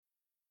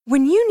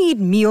When you need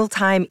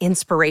mealtime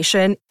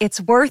inspiration,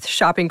 it's worth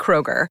shopping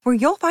Kroger, where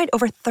you'll find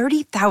over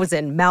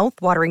 30,000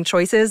 mouth-watering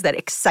choices that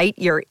excite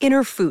your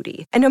inner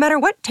foodie. And no matter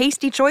what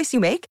tasty choice you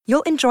make,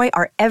 you'll enjoy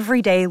our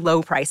everyday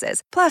low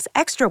prices, plus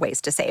extra ways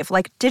to save,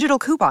 like digital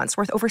coupons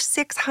worth over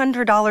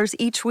 $600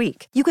 each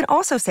week. You can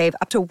also save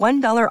up to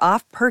 $1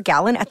 off per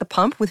gallon at the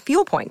pump with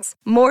fuel points.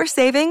 More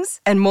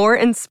savings and more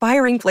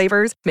inspiring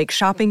flavors make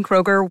shopping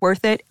Kroger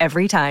worth it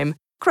every time.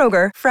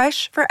 Kroger,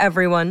 fresh for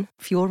everyone.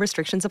 Fuel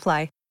restrictions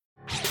apply.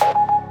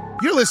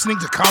 You're listening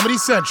to Comedy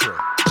Central.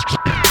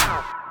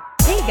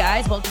 Hey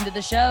guys, welcome to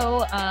the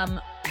show.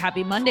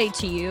 Happy Monday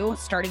to you.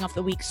 Starting off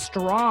the week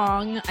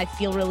strong. I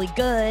feel really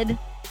good.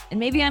 And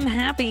maybe I'm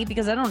happy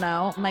because, I don't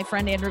know, my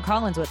friend Andrew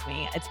Collins with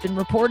me. It's been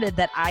reported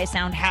that I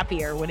sound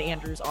happier when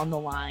Andrew's on the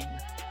line.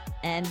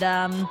 And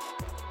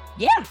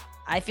yeah,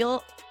 I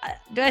feel,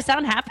 do I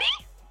sound happy?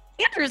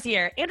 Andrew's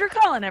here. Andrew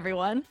Collins,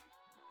 everyone.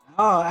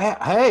 Oh,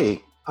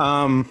 hey.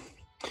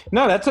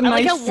 No, that's a nice. I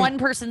like how one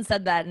person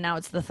said that and now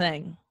it's the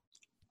thing.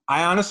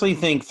 I honestly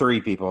think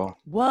 3 people.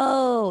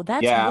 Whoa,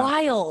 that's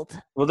wild.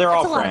 Well, they're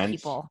that's all a friends. Lot of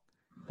people.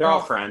 They're all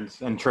friends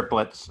and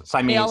triplets.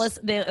 Siamese.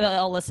 They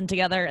all listen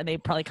together and they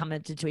probably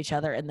commented to each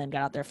other and then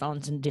got out their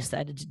phones and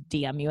decided to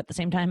DM you at the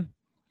same time.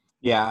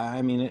 Yeah,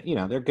 I mean,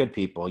 they're good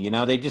people.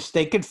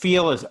 They could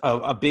feel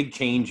a big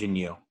change in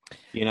you.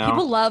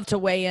 People love to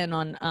weigh in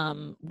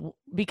on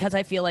because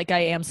I feel like I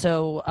am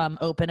so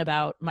open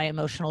about my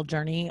emotional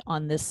journey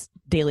on this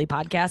daily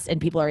podcast, and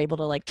people are able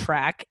to like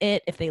track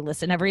it if they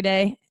listen every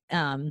day.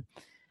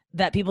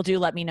 That people do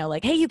let me know,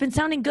 like, hey, you've been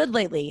sounding good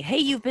lately. Hey,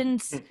 you've been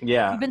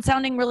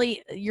sounding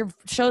really. Your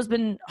show's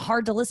been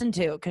hard to listen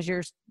to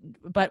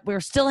but we're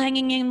still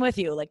hanging in with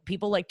you. Like,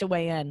 people like to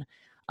weigh in.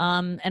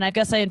 And I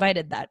guess I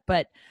invited that,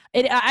 but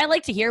I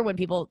like to hear when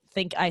people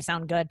think I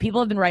sound good.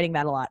 People have been writing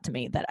that a lot to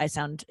me, that I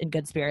sound in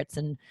good spirits.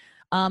 And,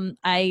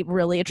 I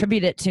really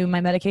attribute it to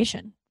my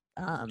medication.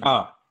 But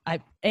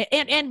that's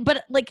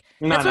what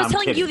I was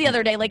telling you the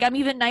other day. Like,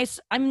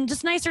 I'm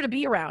just nicer to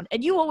be around.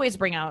 And you always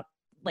bring out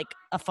like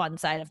a fun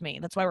side of me.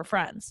 That's why we're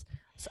friends.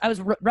 So I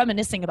was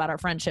reminiscing about our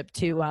friendship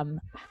to,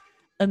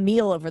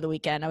 Emil over the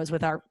weekend. I was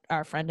with our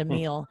friend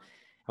Emil.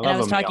 And I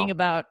was talking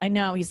about, I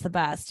know he's the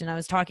best. And I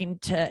was talking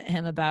to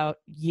him about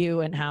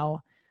you and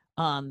how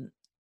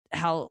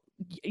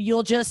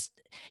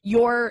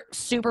your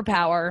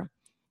superpower,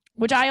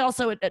 which I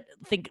also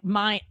think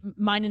mine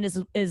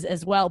is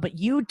as well, but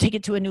you take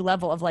it to a new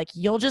level of like,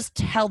 you'll just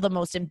tell the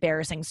most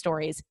embarrassing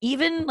stories,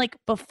 even like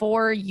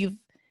before you've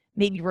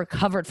maybe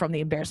recovered from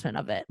the embarrassment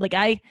of it. Like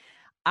I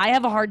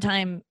have a hard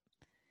time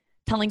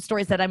telling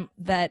stories that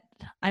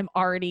I'm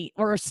already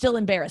or still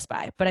embarrassed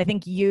by, but I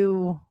think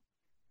you.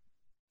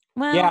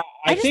 Well, yeah,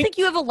 I just think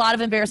you have a lot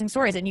of embarrassing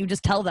stories and you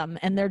just tell them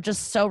and they're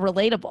just so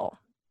relatable.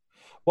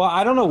 Well,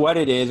 I don't know what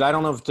it is. I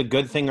don't know if it's a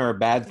good thing or a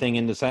bad thing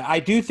in the sense. I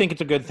do think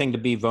it's a good thing to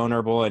be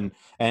vulnerable and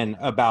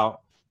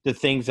about the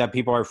things that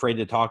people are afraid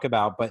to talk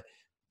about. But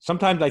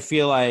sometimes I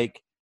feel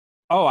like,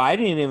 oh, I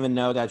didn't even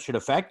know that should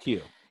affect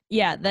you.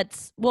 Yeah,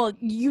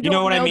 you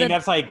know what I mean?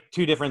 That's like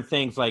 2 different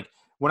things. Like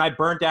when I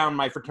burnt down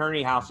my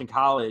fraternity house in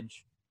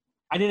college,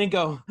 I didn't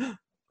go,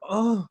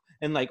 oh.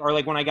 And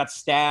or when I got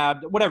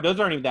stabbed, whatever, those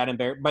aren't even that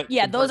embarrassing. But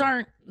yeah, those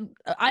aren't.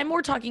 I'm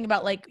more talking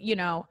about or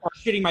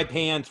shitting my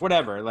pants,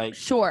 whatever.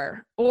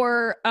 Sure,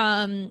 or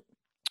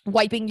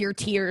wiping your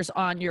tears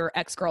on your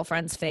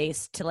ex-girlfriend's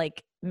face to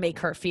make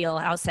her feel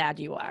how sad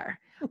you are,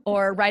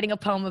 or writing a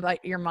poem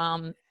about your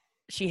mom.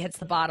 She hits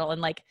the bottle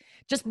and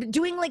just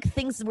doing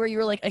things where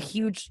you're a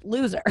huge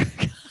loser.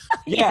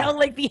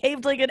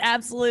 Behaved like an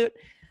absolute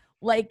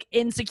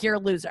insecure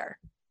loser.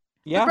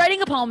 Yeah.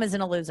 Writing a poem isn't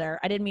a loser.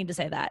 I didn't mean to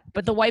say that.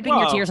 But the wiping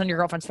your tears on your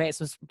girlfriend's face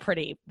was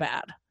pretty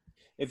bad.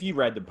 If you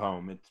read the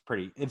poem,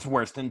 it's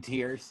worse than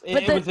tears.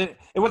 It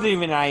wasn't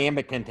even an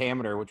iambic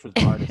pentameter, which was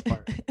the hardest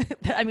part.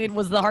 I mean,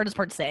 was the hardest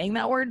part saying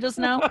that word just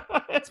now?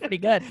 That's pretty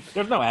good.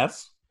 There's no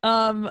S.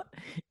 I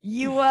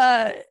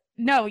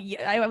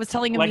was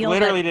telling Emil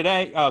literally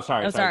today. Oh,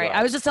 sorry. Oh, sorry.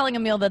 I was just telling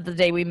Emil that the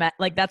day we met,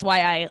 that's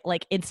why I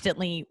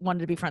instantly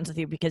wanted to be friends with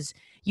you, because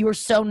you were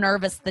so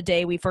nervous the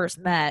day we first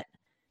met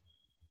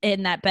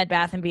in that Bed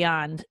Bath &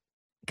 Beyond,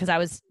 because I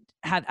was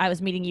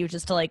meeting you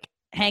just to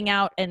hang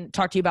out and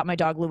talk to you about my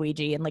dog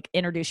Luigi and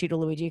introduce you to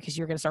Luigi because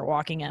you were going to start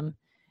walking him.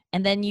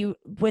 And then you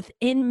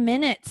within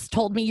minutes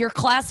told me your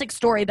classic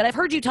story that I've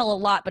heard you tell a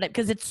lot, but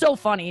because it's so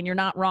funny and you're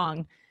not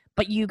wrong,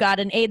 but you got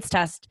an AIDS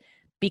test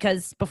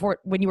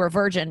when you were a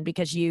virgin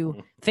because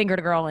you fingered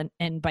a girl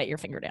and bite your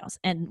fingernails.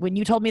 And when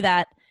you told me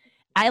that,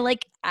 I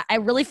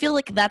really feel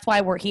like that's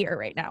why we're here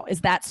right now,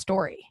 is that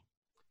story.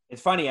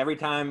 It's funny. Every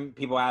time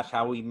people ask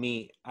how we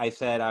meet, I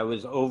said I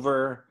was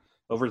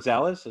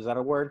overzealous. Is that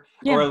a word?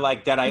 Yeah. Or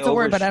that it's a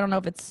word, but I don't know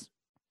if it's.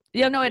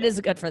 Yeah, no, it is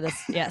good for this.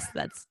 Yes,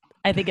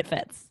 I think it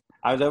fits.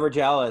 I was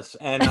overjealous,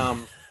 and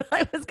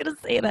I was gonna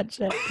say that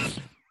shit.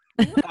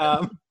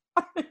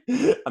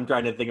 I'm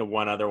trying to think of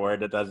one other word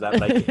that does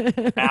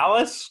that,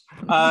 malice.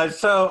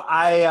 So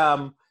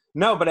I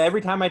no, but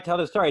every time I tell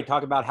the story, I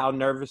talk about how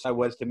nervous I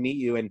was to meet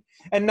you, and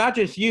not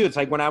just you. It's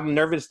when I'm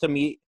nervous to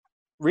meet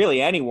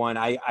really anyone,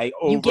 I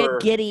You get over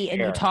giddy and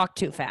you share. talk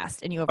too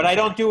fast and you But I overshare.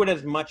 don't do it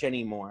as much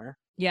anymore.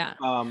 Yeah.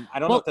 I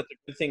don't know Well, if that's a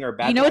good thing or a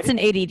bad You know, thing. it's an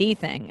ADD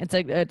thing.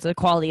 It's a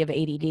quality of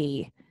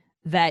ADD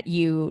that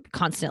you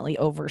constantly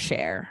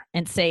overshare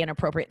and say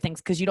inappropriate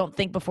things because you don't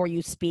think before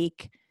you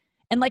speak.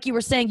 And like you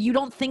were saying, you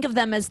don't think of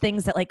them as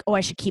things that like, oh,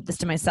 I should keep this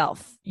to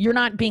myself. You're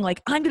not being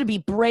like, I'm going to be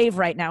brave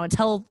right now and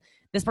tell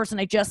this person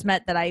I just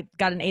met that I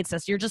got an AIDS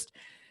test. You're just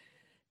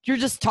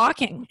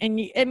talking. And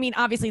I mean,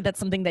 obviously that's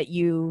something that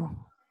you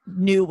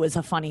knew was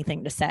a funny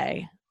thing to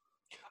say.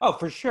 Oh,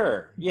 for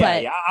sure. Yeah,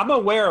 But- yeah. I'm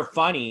aware of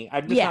funny.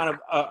 I'm just Yeah.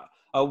 not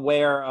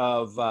aware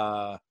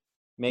of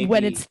maybe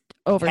When it's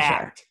overshare.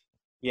 tact.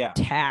 Yeah.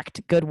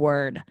 Tact, good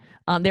word.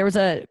 There was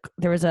a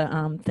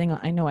thing.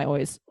 I know I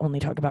always only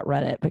talk about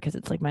Reddit because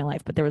it's like my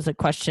life, but there was a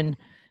question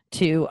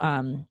to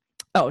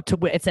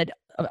it said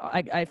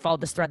I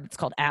followed this thread that's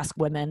called Ask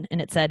Women,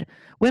 and it said,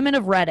 women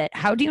of Reddit,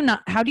 how do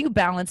you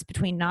balance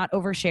between not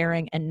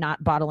oversharing and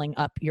not bottling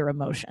up your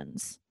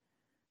emotions?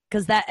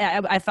 Because that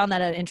I found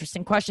that an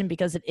interesting question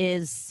because it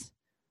is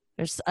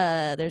there's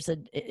a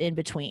in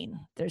between.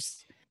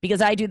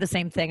 Because I do the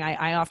same thing.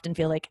 I often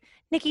feel like,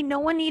 Nikki, no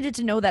one needed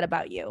to know that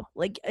about you.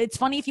 Like, it's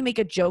funny if you make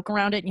a joke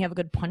around it and you have a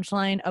good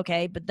punchline,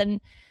 okay, but then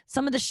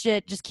some of the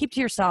shit just keep to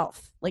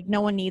yourself. Like,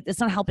 it's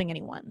not helping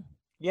anyone.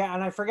 Yeah,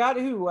 and I forgot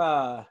who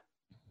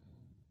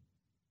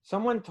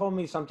someone told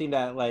me something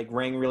that like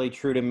rang really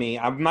true to me.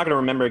 I'm not going to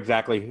remember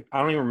exactly. I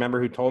don't even remember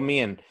who told me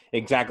and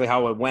exactly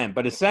how it went,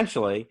 but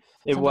essentially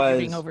it Sounds was like you're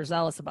being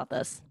overzealous about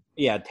this.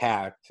 Yeah,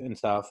 tact and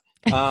stuff.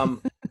 No,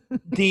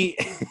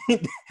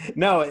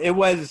 it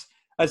was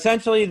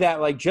essentially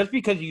that like just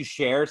because you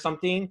share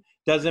something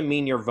doesn't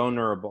mean you're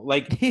vulnerable.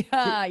 Like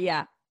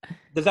Yeah.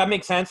 does that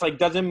make sense? Like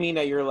doesn't mean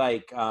that you're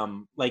like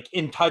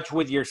in touch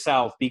with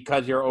yourself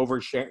because you're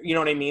oversharing. You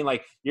know what I mean?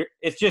 Like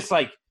it's just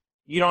like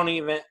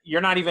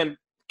you're not even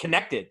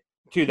connected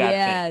to that thing.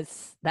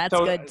 Yes, that's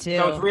good too.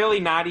 So it's really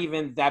not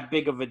even that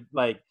big of a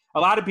like a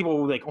lot of people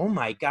will be like, "Oh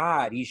my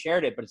God, he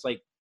shared it." But it's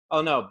like,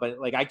 "Oh no, but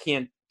like I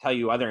can't tell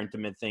you other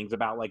intimate things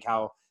about like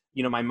how,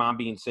 my mom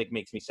being sick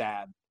makes me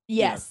sad."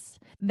 Yes.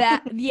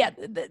 That's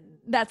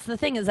the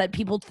thing is that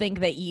people think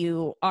that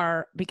you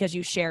are, because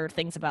you share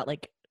things about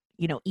like,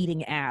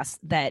 eating ass,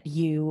 that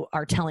you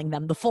are telling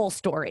them the full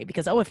story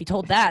because, if he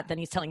told that, then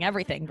he's telling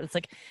everything. But it's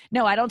like,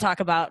 no, I don't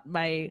talk about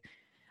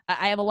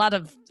I have a lot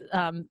of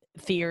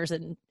fears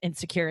and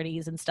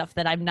insecurities and stuff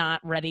that I'm not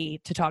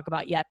ready to talk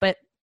about yet. But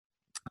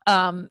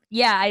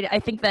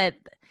I think that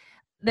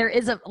there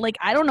is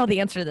I don't know the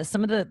answer to this.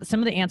 Some of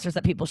the answers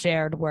that people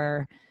shared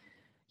were,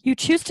 you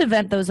choose to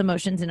vent those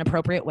emotions in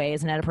appropriate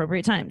ways and at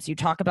appropriate times. You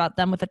talk about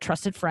them with a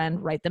trusted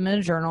friend, write them in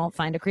a journal,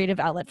 find a creative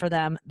outlet for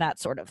them, that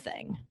sort of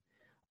thing.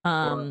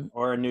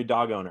 Or a new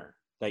dog owner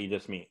that you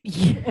just meet.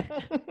 Yeah.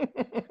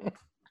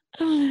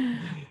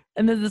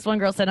 And then this one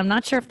girl said, I'm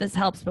not sure if this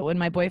helps, but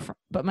my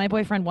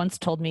boyfriend once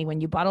told me, when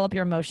you bottle up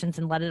your emotions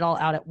and let it all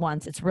out at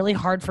once, it's really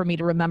hard for me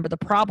to remember the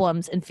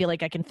problems and feel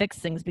like I can fix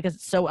things because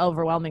it's so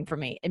overwhelming for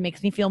me. It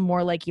makes me feel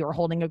more like you are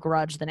holding a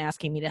grudge than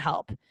asking me to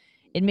help.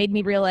 It made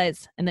me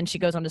realize, and then she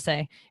goes on to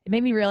say, it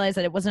made me realize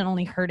that it wasn't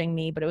only hurting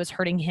me, but it was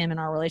hurting him in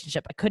our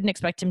relationship. I couldn't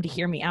expect him to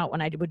hear me out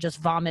when I would just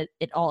vomit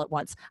it all at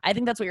once. I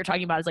think that's what you're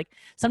talking about, is like,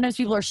 sometimes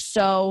people are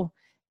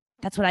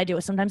that's what I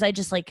do. Sometimes I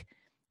just like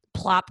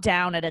plop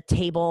down at a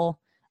table,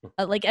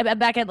 like I'm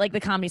back at like the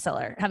Comedy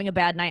Cellar, having a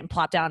bad night and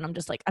plop down. And I'm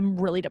just like, I'm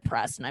really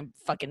depressed and I'm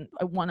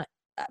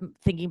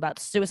thinking about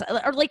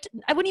suicide. Or like,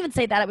 I wouldn't even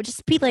say that. I would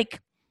just be like,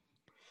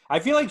 I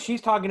feel like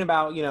she's talking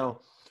about,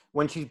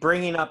 when she's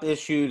bringing up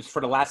issues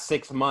for the last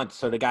 6 months,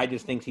 so the guy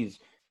just thinks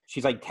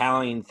she's like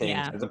tallying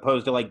things as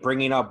opposed to like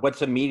bringing up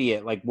what's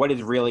immediate, like what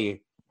is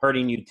really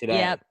hurting you today.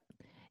 Yep.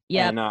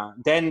 Yeah.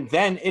 And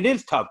then it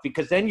is tough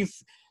because then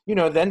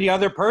then the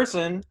other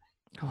person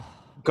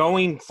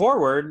going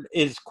forward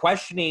is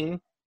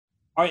questioning,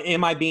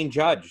 am I being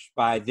judged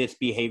by this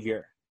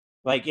behavior?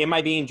 Like, am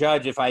I being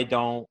judged if I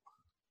don't,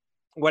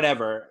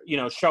 whatever,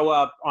 show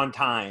up on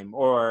time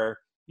or,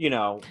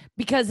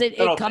 because it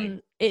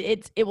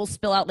will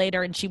spill out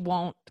later and she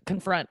won't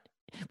confront.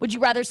 Would you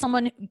rather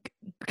someone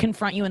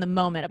confront you in the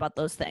moment about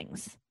those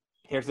things?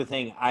 Here's the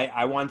thing.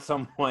 I want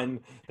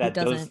someone that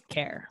doesn't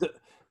care.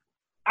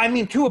 I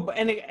mean, to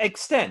an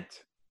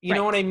extent, you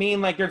know what I mean?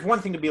 Like, there's one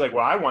thing to be like,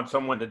 well, I want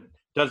someone that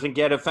doesn't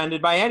get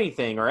offended by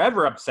anything or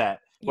ever upset.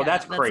 Well,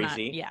 that's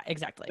crazy. Yeah,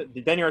 exactly.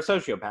 Then you're a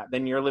sociopath.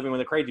 Then you're living with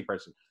a crazy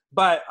person.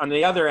 But on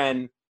the other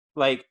end,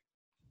 like,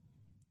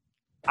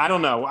 I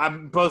don't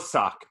know. Both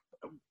suck.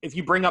 If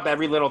you bring up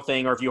every little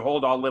thing or if you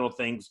hold all little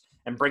things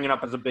and bring it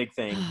up as a big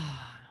thing.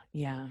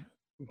 Yeah.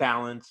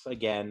 Balance,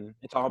 again.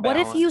 It's all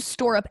balance. What if you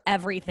store up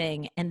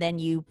everything and then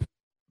you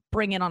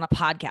bring it on a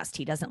podcast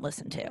he doesn't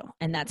listen to,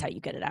 and that's how you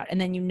get it out?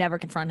 And then you never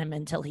confront him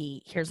until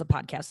he hears the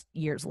podcast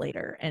years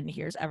later and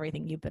hears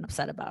everything you've been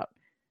upset about.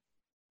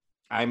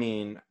 I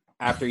mean,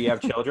 after you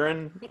have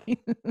children?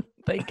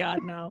 Thank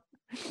God, no.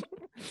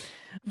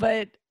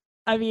 But,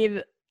 I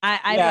mean,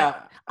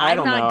 I'm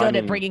not good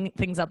at bringing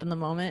things up in the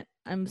moment.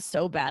 I'm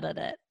so bad at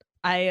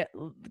it.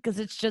 Because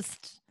it's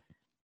just,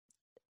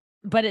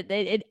 but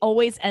it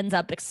always ends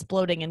up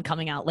exploding and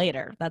coming out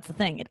later. That's the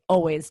thing. It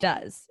always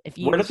does.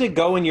 Where does it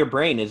go in your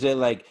brain? Is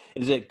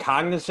it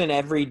cognizant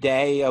every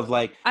day of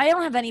like? I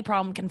don't have any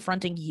problem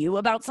confronting you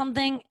about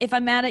something if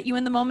I'm mad at you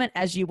in the moment,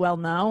 as you well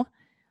know,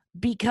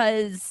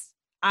 because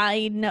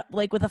I know,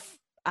 like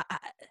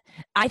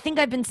I think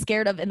I've been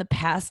scared of in the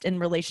past in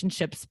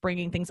relationships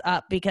bringing things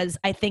up because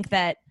I think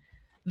that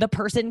the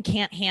person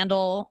can't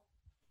handle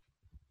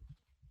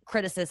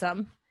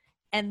criticism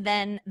and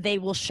then they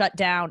will shut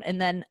down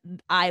and then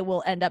I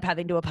will end up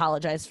having to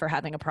apologize for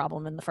having a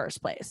problem in the first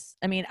place.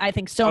 I mean, I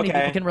think so many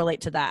people can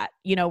relate to that,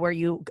 you know, where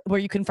you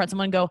confront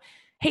someone and go,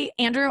 hey,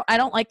 Andrew, I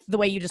don't like the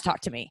way you just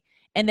talked to me.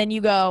 And then you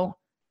go,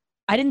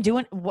 I didn't do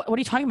it. What are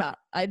you talking about?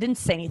 I didn't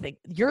say anything.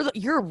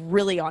 You're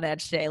really on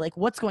edge today. Like,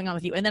 what's going on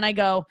with you? And then I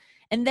go,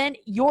 and then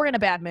you're in a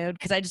bad mood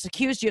because I just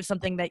accused you of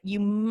something that you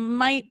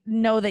might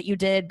know that you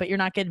did, but you're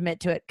not going to admit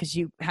to it because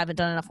you haven't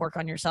done enough work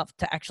on yourself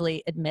to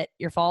actually admit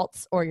your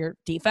faults or your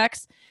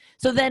defects.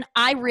 So then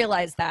I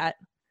realize that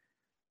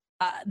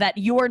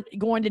you're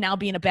going to now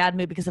be in a bad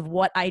mood because of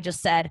what I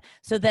just said.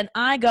 So then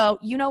I go,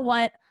 you know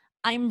what?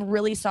 I'm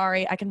really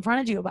sorry. I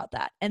confronted you about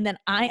that. And then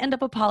I end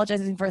up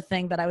apologizing for a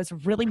thing that I was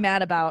really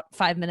mad about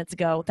 5 minutes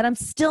ago that I'm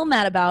still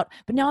mad about,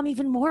 but now I'm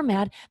even more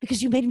mad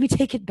because you made me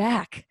take it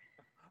back.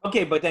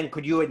 Okay, but then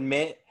could you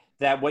admit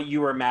that what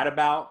you were mad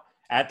about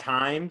at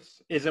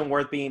times isn't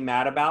worth being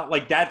mad about?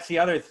 Like, that's the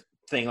other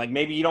thing. Like,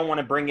 maybe you don't want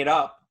to bring it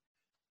up.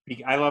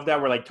 I love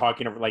that we're like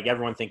talking over, like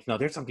everyone thinks, no,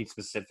 there's something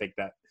specific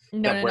that.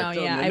 No.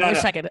 Yeah,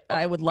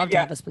 I would love to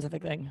have a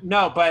specific thing.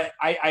 No, but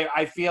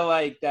I feel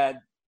like that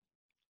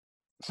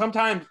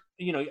sometimes,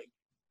 you know,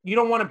 you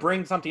don't want to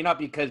bring something up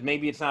because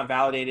maybe it's not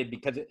validated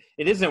because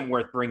it isn't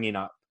worth bringing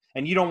up.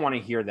 And you don't want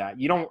to hear that.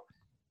 You don't,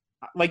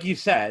 like you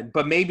said,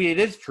 but maybe it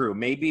is true.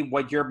 Maybe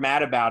what you're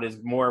mad about is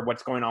more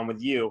what's going on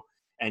with you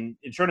and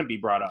it shouldn't be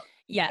brought up.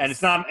 Yes. And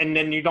it's not, and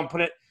then you don't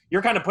put it,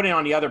 you're kind of putting it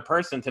on the other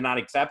person to not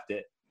accept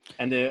it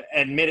and to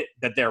admit it,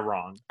 that they're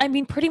wrong. I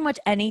mean, pretty much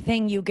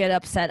anything you get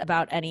upset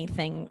about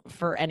anything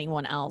for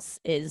anyone else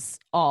has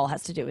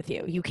to do with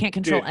you. You can't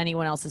control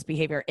anyone else's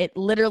behavior. It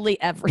literally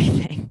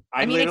everything.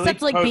 I mean,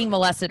 except like being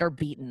molested or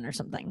beaten or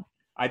something.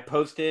 I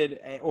posted,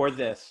 or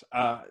this,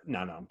 no,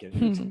 I'm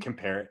kidding.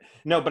 Compare it.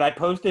 No, but I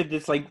posted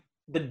this, like,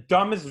 the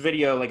dumbest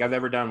video, like, I've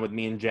ever done with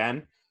me and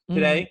Jen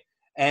today.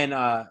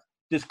 And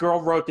this girl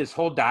wrote this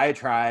whole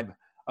diatribe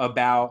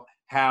about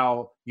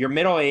how you're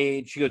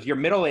middle-aged. She goes, you're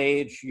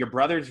middle-aged, your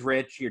brother's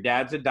rich, your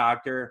dad's a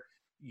doctor.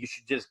 You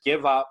should just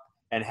give up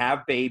and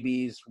have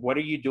babies. What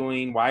are you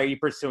doing? Why are you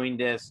pursuing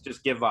this?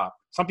 Just give up.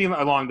 Something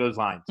along those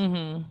lines.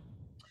 And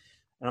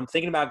I'm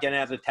thinking about getting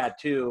it as a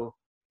tattoo.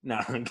 No,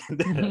 such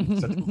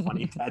a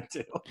funny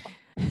tattoo.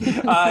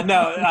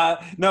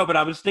 No, but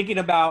I was thinking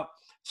about,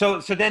 so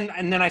then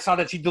I saw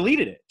that she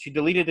deleted it. She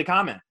deleted the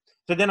comment.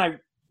 So then I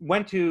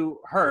went to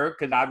her,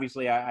 because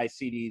obviously I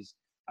see these,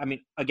 I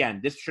mean,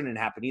 again, this shouldn't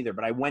happen either,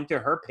 but I went to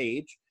her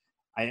page.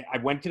 I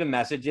went to the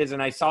messages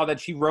and I saw that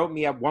she wrote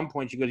me at one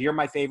point. She goes, you're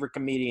my favorite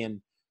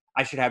comedian.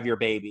 I should have your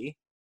baby.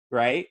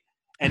 Right.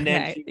 And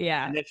then,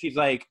 and then she's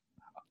like,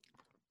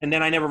 and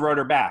then I never wrote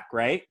her back.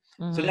 Right.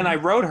 So then I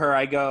wrote her,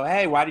 I go,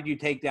 hey, why did you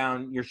take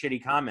down your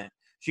shitty comment?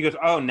 She goes,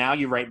 oh, now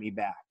you write me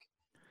back.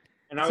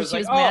 And I was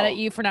like, she was mad at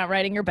you for not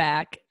writing her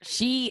back.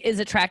 She is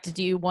attracted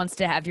to you, wants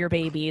to have your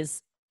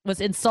babies,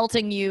 was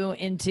insulting you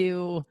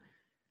into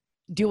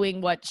doing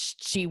what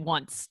she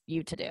wants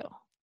you to do.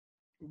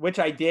 Which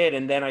I did,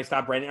 and then I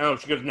stopped writing. Oh,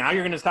 she goes, now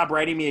you're going to stop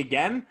writing me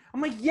again?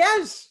 I'm like,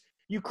 yes,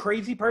 you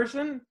crazy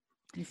person.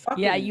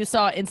 You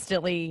saw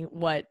instantly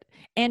what,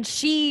 and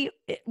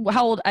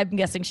how old? I'm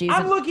guessing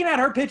I'm looking at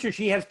her picture.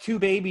 She has 2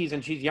 babies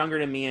and she's younger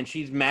than me, and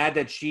she's mad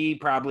that she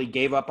probably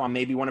gave up on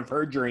maybe one of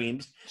her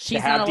dreams.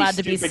 She's not allowed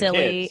to be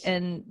silly kids.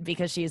 And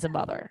because she's a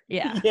mother.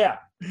 Yeah. Yeah.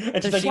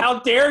 And she's like, how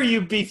dare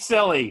you be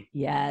silly?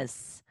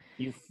 Yes.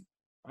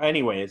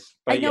 Anyways,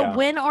 I know. Yeah.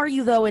 When are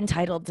you though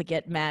entitled to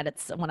get mad at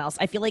someone else?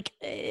 I feel like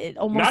it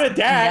almost not at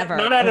that, never.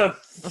 Not at a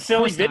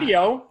silly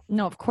video.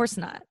 No, of course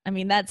not. I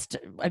mean,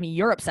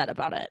 you're upset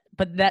about it,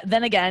 but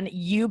then again,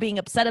 you being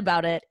upset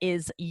about it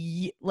is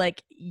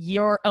like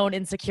your own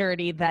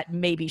insecurity that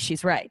maybe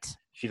she's right.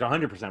 She's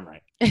 100%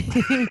 right.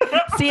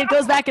 See, it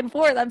goes back and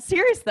forth. I'm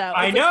serious though.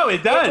 I know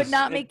it does. It would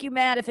not make you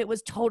mad if it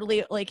was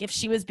totally like if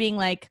she was being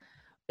like.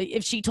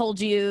 If she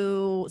told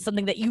you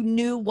something that you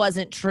knew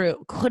wasn't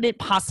true, could it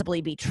possibly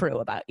be true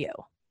about you?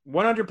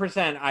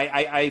 100%.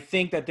 I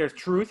think that there's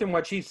truth in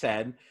what she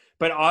said,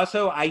 but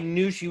also I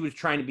knew she was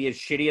trying to be as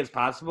shitty as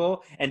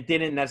possible and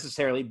didn't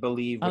necessarily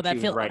believe what she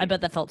was writing. I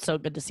bet that felt so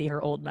good to see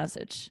her old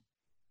message.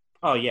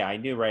 Oh, yeah. I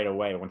knew right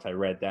away once I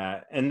read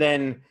that. And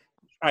then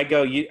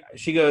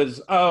she goes,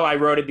 oh, I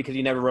wrote it because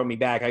you never wrote me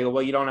back. I go,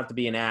 well, you don't have to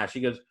be an ass.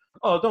 She goes,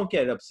 oh, don't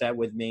get upset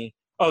with me.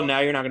 Oh, now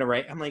you're not going to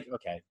write. I'm like,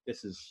 okay,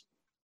 this is...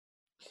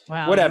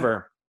 Wow.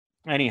 Whatever.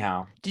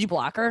 Anyhow. Did you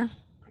block her?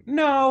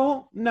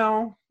 No.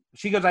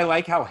 She goes, I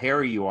like how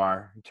hairy you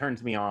are. It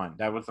turns me on.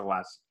 That was the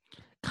last.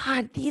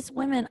 God, these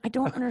women, I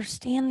don't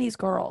understand these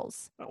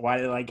girls. Why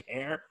they like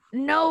hair?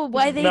 No,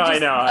 why they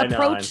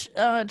approach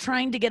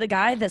trying to get a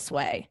guy this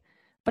way.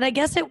 But I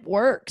guess it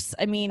works.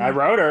 I mean, I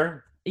wrote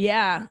her.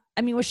 yeah.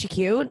 I mean, was she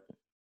cute?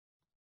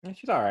 Yeah,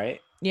 she's all right.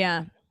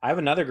 Yeah. I have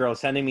another girl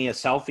sending me a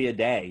selfie a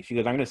day. She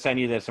goes, I'm going to send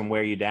you this and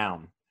wear you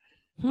down.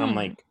 I'm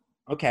like,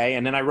 okay.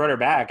 And then I wrote her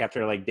back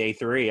after like day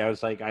 3. I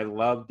was like, I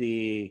love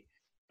the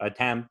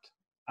attempt.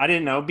 I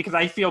didn't know because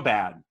I feel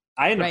bad.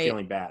 I end up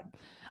feeling bad.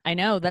 I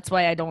know. That's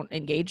why I don't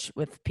engage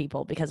with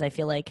people, because I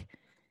feel like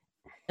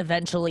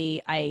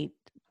eventually I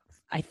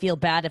feel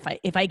bad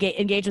if I get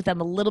engaged with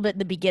them a little bit in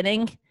the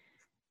beginning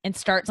and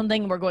start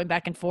something, we're going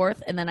back and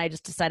forth, and then I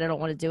just decide I don't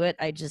want to do it.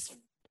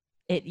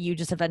 You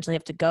just eventually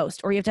have to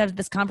ghost, or you have to have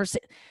this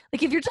conversation.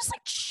 Like if you're just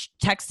like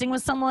texting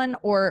with someone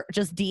or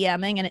just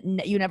DMing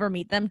and you never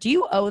meet them, do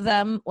you owe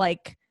them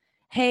like,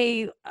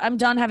 hey, I'm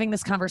done having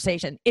this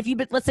conversation?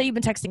 Let's say you've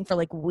been texting for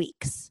like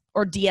weeks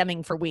or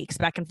DMing for weeks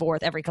back and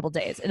forth every couple of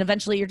days, and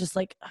eventually you're just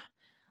like,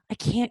 I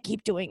can't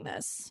keep doing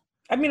this.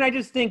 I mean, I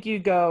just think you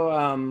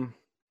go,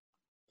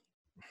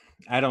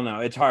 I don't know.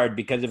 It's hard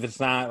because if it's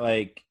not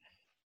like,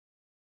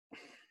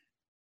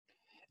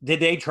 did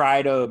they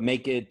try to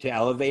make it to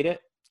elevate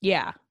it?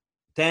 Yeah.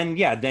 Then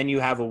you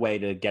have a way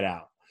to get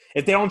out.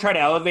 If they don't try to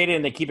elevate it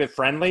and they keep it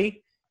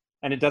friendly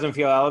and it doesn't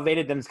feel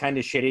elevated, then it's kind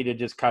of shitty to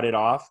just cut it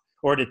off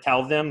or to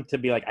tell them to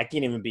be like, I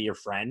can't even be your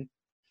friend.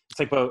 It's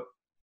like, but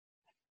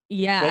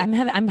yeah,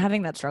 I'm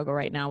having that struggle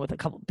right now with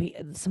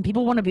some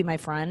people want to be my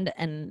friend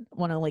and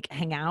want to like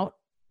hang out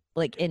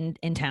like in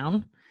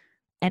town.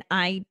 And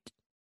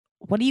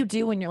what do you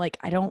do when you're like,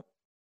 I don't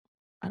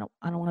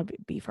want to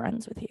be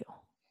friends with you?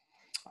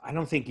 I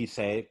don't think you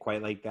say it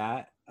quite like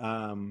that.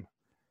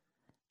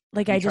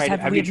 Like we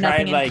have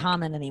nothing in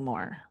common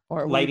anymore.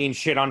 Or lighting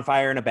shit on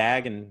fire in a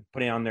bag and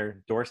putting it on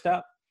their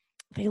doorstep?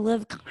 They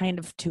live kind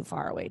of too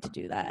far away to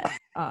do that.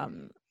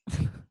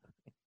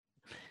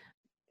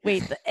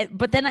 Wait,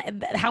 but then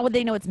how would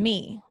they know it's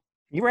me?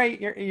 You write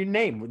your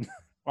name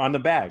on the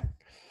bag.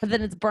 But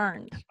then it's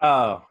burned.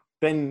 Oh,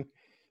 then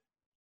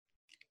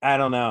I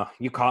don't know.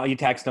 You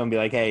text them and be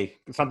like, hey,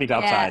 something's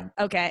outside.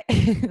 Yeah, okay.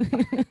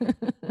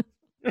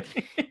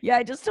 Yeah,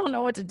 I just don't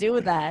know what to do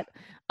with that.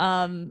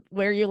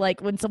 Where you're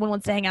like, when someone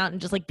wants to hang out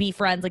and just like be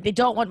friends, like they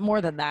don't want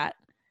more than that.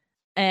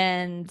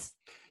 And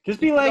just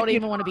be like, don't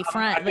even want to be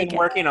friends. I've been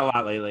working a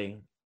lot lately.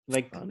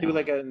 Like do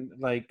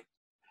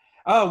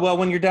oh, well,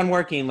 when you're done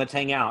working, let's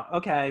hang out.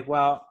 Okay,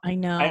 well, I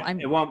know.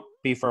 It won't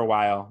be for a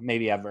while,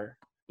 maybe ever.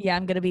 Yeah,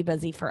 I'm gonna be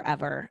busy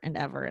forever and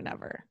ever and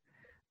ever.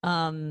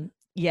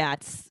 Yeah,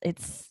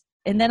 it's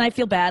and then I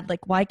feel bad.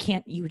 Like, why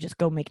can't you just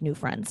go make new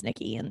friends,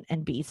 Nikki,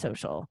 and be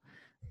social?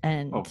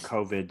 And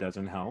COVID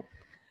doesn't help.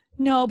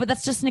 No, but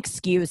that's just an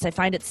excuse. I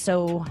find it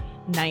so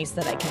nice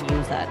that I can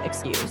use that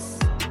excuse.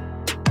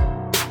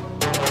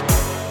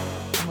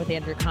 I'm with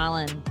Andrew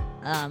Collin.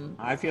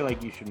 I feel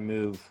like you should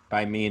move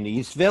by me in the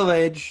East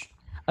Village.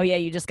 Oh yeah,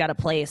 you just got a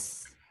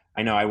place.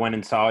 I know. I went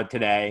and saw it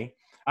today.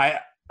 I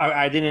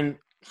didn't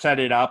set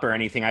it up or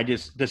anything.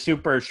 The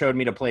super showed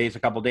me the place a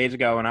couple days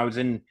ago, and I was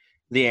in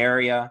the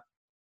area,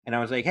 and I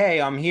was like, "Hey,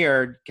 I'm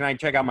here. Can I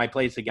check out my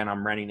place again?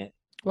 I'm renting it."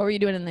 What were you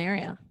doing in the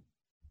area?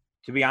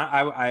 To be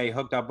honest, I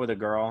hooked up with a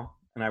girl,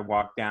 and I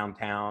walked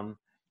downtown,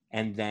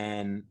 and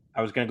then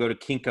I was going to go to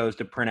Kinko's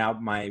to print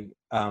out my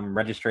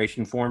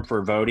registration form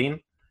for voting.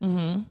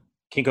 Mm-hmm.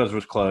 Kinko's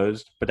was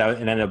closed, but it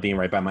ended up being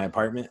right by my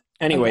apartment.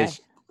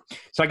 Anyways,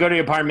 So I go to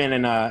the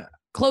apartment and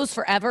closed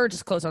forever. Or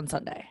just closed on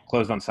Sunday.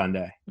 Closed on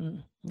Sunday.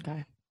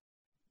 Okay.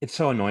 It's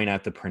so annoying. I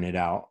have to print it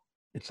out.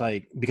 It's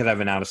like because I have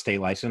an out-of-state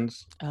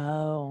license.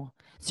 Oh,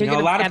 so you're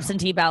going to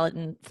absentee ballot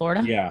in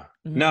Florida? Yeah.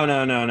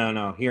 Mm-hmm.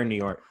 No. Here in New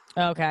York.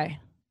 Okay.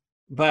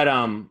 But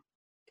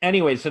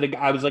anyway, so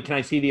I was like, "Can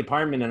I see the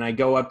apartment?" And I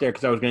go up there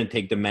because I was going to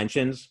take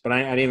dimensions, but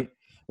I didn't.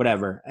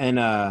 Whatever. And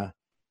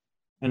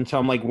so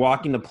I'm like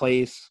walking the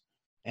place,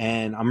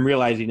 and I'm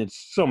realizing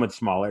it's so much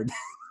smaller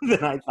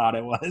than I thought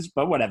it was.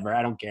 But whatever,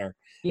 I don't care.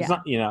 Yeah. It's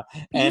not, you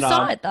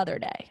saw it the other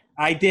day.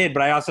 I did,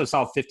 but I also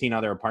saw 15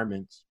 other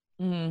apartments.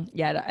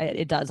 Yeah,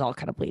 it does all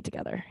kind of bleed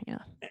together. Yeah.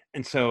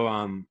 And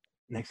so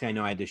next thing I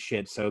know, I had to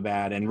shit so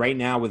bad. And right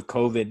now with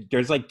COVID,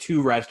 there's like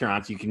 2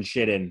 restaurants you can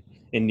shit in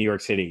New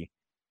York City.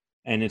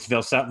 And it's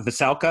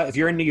Veselka. If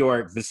you're in New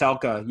York,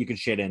 Veselka, you can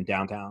shit in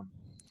downtown.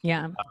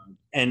 Yeah.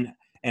 And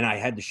I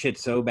had to shit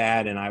so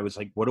bad. And I was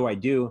like, what do I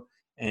do?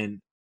 And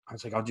I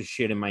was like, I'll just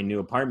shit in my new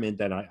apartment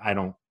that I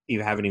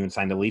haven't even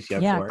signed a lease yet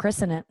for. Yeah,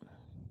 christen it.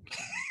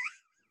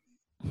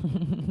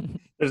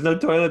 There's no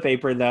toilet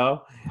paper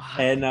though.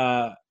 And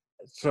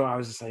so I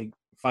was just like,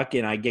 fuck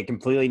it. I get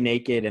completely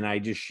naked and I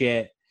just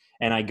shit.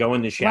 And I go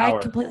in the shower.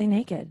 Why completely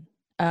naked?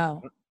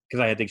 Oh.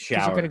 Because I had to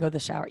shower. You're going to go to the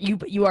shower.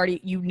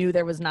 You knew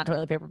there was not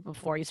toilet paper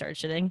before you started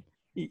shitting?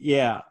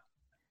 Yeah.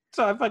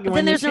 So I fucking But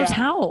then there's no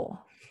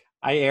towel.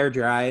 I air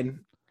dried.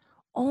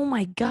 Oh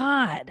my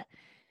God.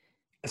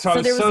 So I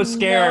was so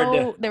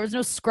scared. There was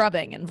no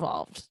scrubbing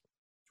involved.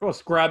 Well,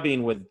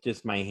 scrubbing with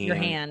just my hand. Your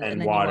hand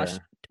and water.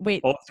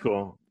 Wait. Old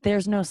school.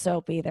 There's no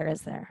soap either,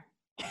 is there?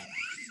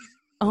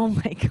 Oh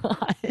my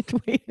God.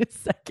 Wait a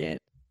second.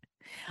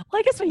 Well,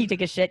 I guess when you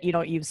take a shit, you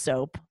don't use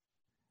soap.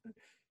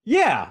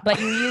 Yeah. But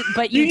you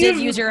did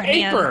use your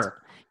paper. hand.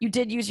 You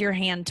did use your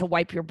hand to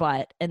wipe your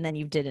butt, and then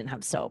you didn't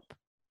have soap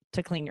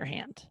to clean your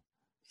hand.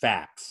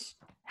 Facts.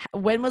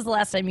 When was the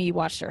last time you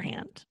washed your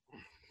hand?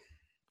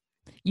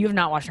 You have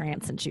not washed your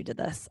hands since you did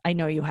this. I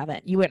know you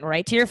haven't. You went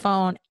right to your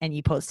phone and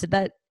you posted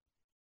that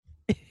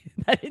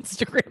that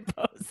Instagram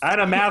post. I had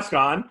a mask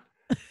on.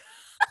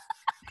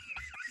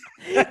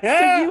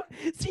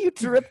 so you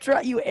drip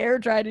dry, you air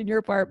dried in your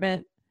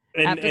apartment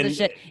after the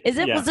shit.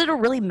 Was it a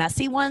really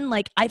messy one?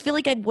 Like, I feel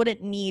like I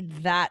wouldn't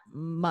need that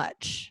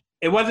much.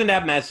 It wasn't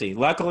that messy.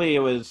 Luckily, it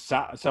was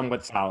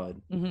somewhat solid.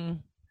 Mm-hmm.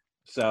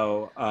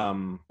 So,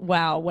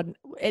 wow.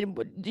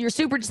 Your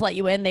super just let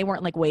you in, they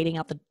weren't like waiting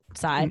out the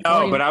side.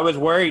 No, but I was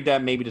worried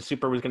that maybe the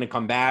super was going to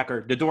come back,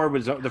 or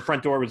the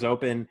front door was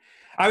open.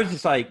 I was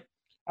just like,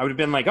 I would have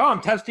been like, oh,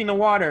 I'm testing the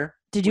water.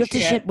 Did you have to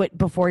shit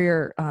before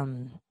your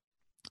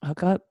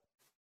hookup?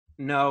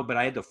 No, but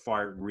I had to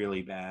fart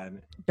really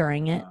bad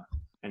during it.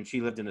 And she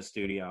lived in the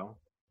studio.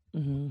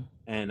 Mm-hmm.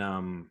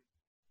 And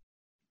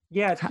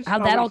yeah,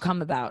 how'd that all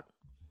come about?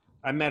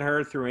 I met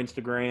her through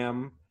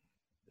Instagram.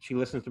 She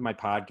listens to my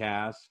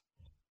podcast.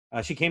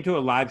 She came to a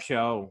live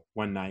show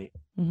one night,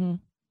 mm-hmm.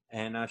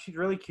 and she's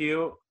really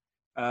cute.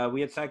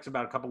 We had sex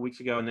about a couple weeks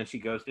ago, and then she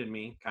ghosted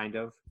me, kind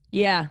of.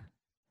 Yeah.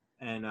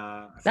 And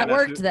that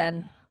worked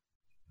then.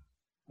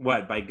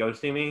 What, by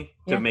ghosting me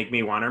to make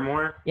me want her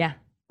more? Yeah.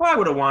 Well, I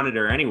would have wanted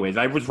her anyways.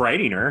 I was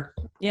writing her.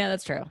 Yeah,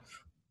 that's true.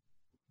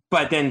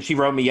 But then she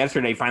wrote me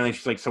yesterday. Finally,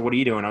 she's like, "So what are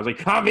you doing?" I was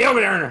like, "I'll be over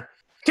there in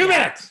 2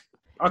 minutes.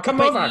 I'll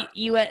come over."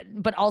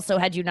 But also,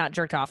 had you not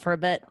jerked off for a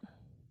bit?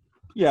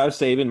 Yeah, I was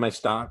saving my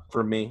stock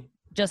for me.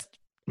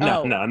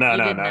 No. No,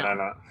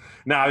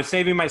 I was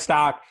saving my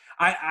stock.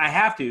 I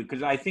have to,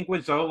 because I think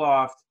with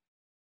Zoloft,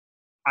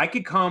 I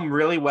could come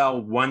really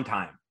well one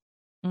time.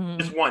 Mm-hmm.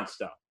 Just once,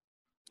 though.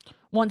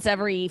 Once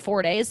every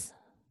 4 days?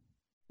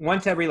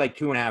 Once every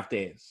 2.5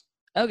 days.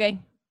 Okay.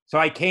 So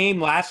I came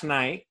last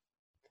night,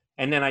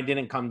 and then I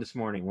didn't come this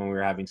morning when we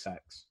were having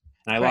sex.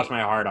 And I lost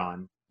my heart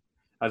on.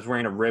 I was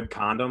wearing a rib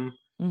condom,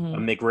 mm-hmm. a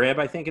McRib,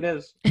 I think it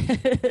is.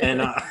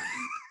 And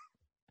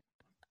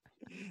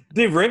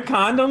dude, rib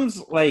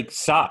condoms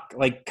suck.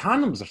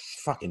 Condoms are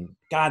fucking,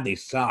 God, they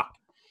suck.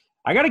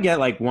 I gotta get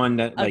one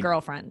that a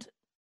girlfriend.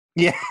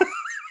 Yeah.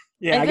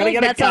 Yeah, I gotta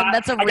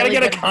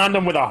get a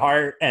condom with a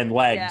heart and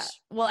legs.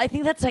 Yeah. Well, I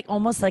think that's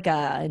almost like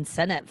a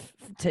incentive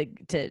to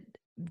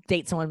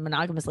date someone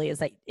monogamously, is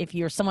that if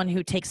you're someone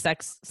who takes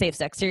safe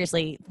sex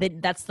seriously,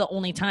 then that's the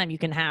only time you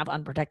can have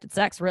unprotected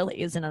sex,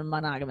 really, is in a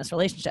monogamous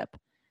relationship.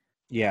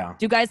 Yeah.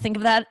 Do you guys think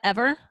of that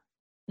ever?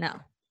 No.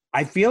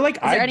 I feel like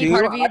is there any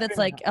part of you that's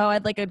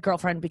I'd like a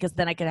girlfriend because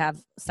then I could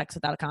have sex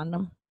without a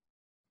condom?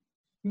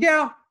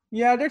 Yeah,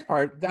 there's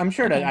part. I'm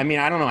sure that, I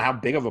don't know how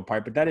big of a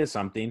part, but that is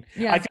something.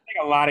 Yeah. I feel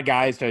like a lot of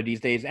guys these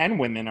days, and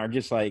women, are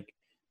just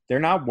they're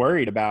not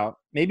worried about,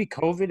 maybe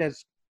COVID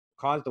has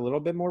caused a little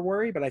bit more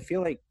worry, but I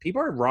feel like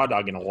people are raw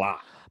dogging a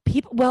lot.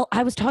 Well,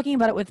 I was talking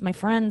about it with my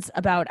friends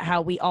about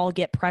how we all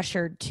get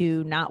pressured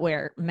to not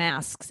wear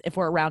masks if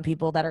we're around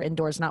people that are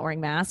indoors not wearing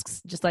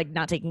masks, just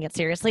not taking it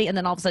seriously. And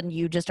then all of a sudden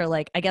you just are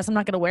like, I guess I'm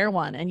not going to wear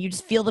one. And you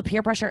just feel the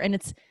peer pressure. And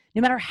it's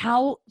no matter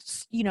how,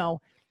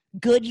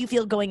 good you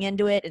feel going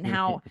into it, and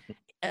how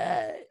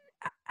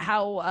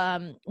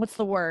what's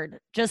the word?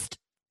 Just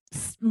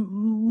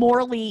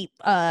morally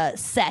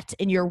set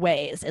in your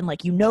ways, and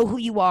who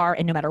you are,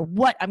 and no matter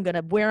what, I'm going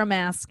to wear a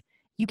mask.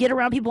 You get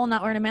around people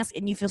not wearing a mask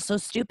and you feel so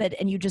stupid,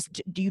 and you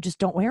just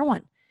don't wear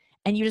one.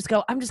 And you just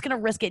go, I'm just going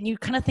to risk it. And you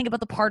kind of think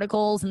about the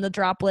particles and the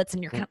droplets,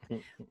 and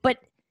but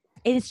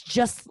it's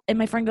just, and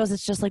my friend goes,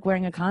 it's just like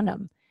wearing a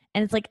condom.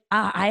 And it's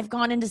I've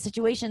gone into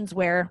situations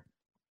where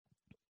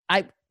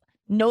I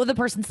know the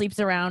person sleeps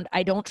around.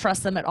 I don't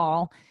trust them at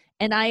all.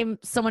 And I'm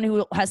someone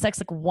who has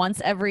sex once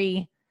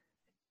every,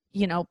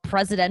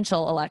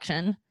 presidential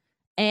election.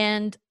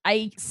 And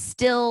I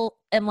still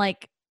am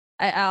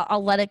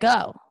I'll let it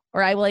go.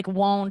 Or I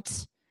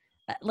won't,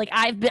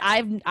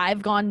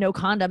 I've gone no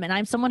condom, and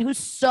I'm someone who's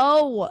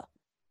so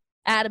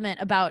adamant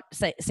about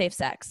safe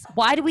sex.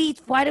 Why do we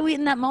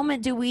in that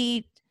moment, do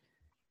we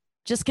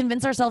just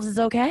convince ourselves it's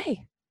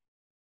okay?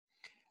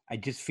 I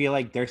just feel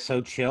like they're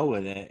so chill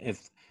with it.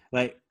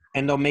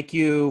 And they'll make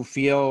you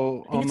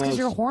feel almost, because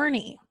you're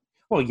horny.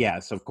 Well,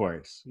 yes, of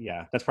course.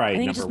 Yeah. That's probably I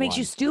think number it just makes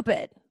you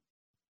stupid.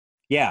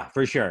 Yeah,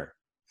 for sure.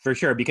 For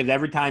sure. Because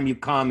every time you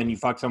come and you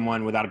fuck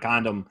someone without a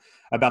condom,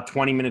 about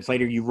 20 minutes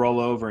later, you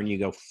roll over and you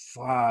go,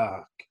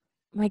 fuck.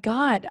 My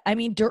God.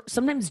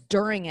 Sometimes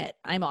during it,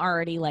 I'm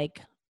already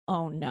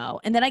oh no.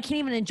 And then I can't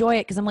even enjoy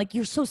it because I'm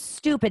you're so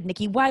stupid,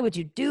 Nikki. Why would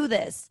you do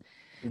this?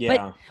 Yeah.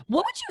 But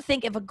what would you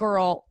think if a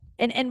girl,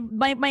 and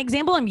my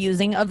example I'm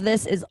using of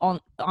this is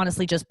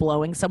honestly just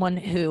blowing someone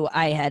who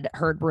I had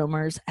heard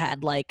rumors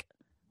had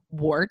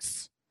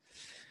warts,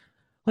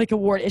 a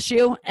wart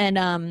issue. And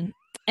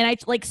I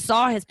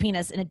saw his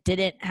penis and it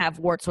didn't have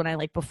warts when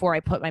I before I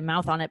put my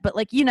mouth on it.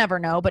 But you never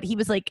know. But he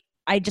was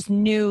I just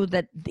knew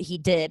that he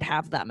did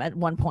have them at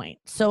one point.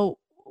 So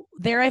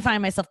there I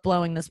find myself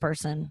blowing this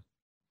person.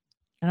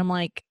 And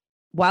I'm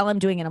while I'm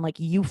doing it, I'm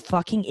you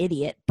fucking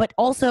idiot. But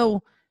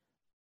also,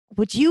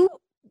 would you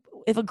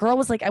if a girl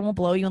was like, I won't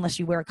blow you unless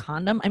you wear a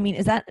condom, I mean,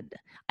 is that,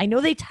 I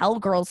know they tell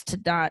girls to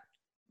not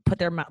put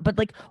their mouth, but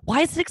like,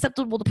 why is it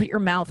acceptable to put your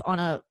mouth on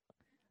a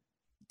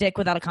dick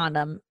without a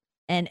condom?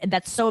 And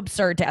that's so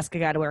absurd to ask a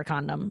guy to wear a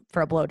condom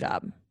for a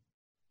blowjob.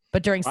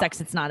 But during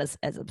sex, it's not as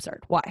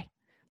absurd. Why?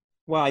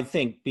 Well, I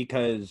think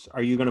because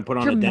are you going to put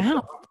on Your a dental?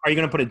 mouth. Are you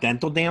going to put a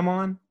dental dam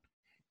on?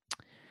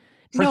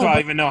 First No, of all, I but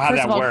don't even know how first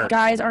that of all, works.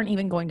 guys aren't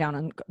even going down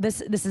on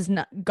this. This is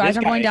not guys This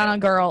aren't going guy down on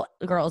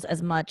girls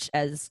as much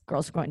as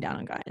girls are going down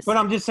on guys. But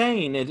I'm just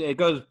saying it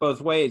goes both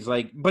ways.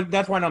 Like, but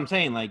that's what I'm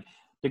saying. Like,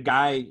 the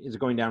guy is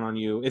going down on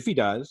you if he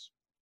does.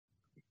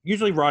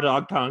 Usually raw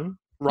tongue.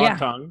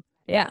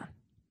 Yeah.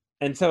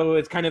 And so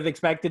it's kind of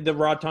expected the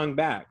raw tongue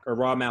back or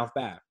raw mouth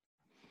back.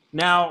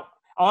 Now,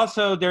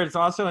 also, there's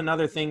also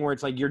another thing where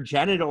it's like your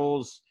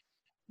genitals,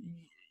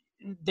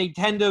 they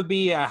tend to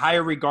be a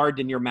higher regard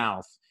than your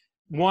mouth.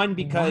 One,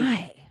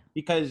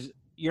 because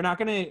you're not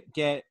going to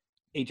get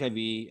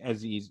HIV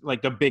as easy,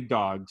 like the big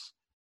dogs,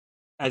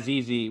 as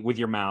easy with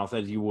your mouth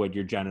as you would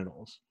your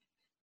genitals.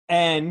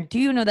 And do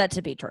you know that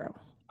to be true?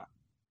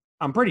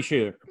 I'm pretty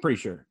sure.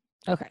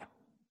 Okay.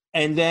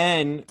 And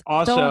then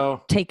also,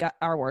 don't take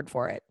our word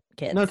for it,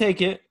 kids. No,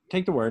 take it.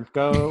 Take the word.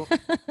 Go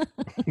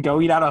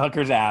eat out a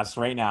hooker's ass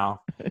right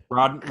now.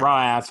 Raw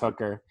ass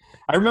hooker.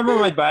 I remember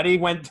my buddy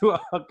went to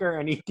a hooker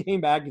and he came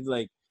back. He's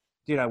like,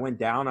 dude, I went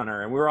down on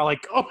her. And we were all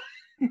like, oh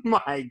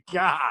my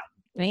God.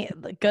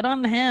 Good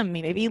on him.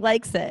 Maybe he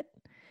likes it.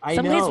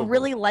 Some guys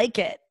really like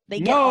it.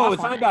 They get off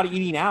it's not about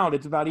eating out.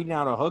 It's about eating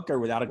out a hooker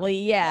without a. Well,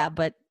 yeah,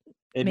 but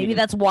maybe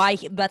that's why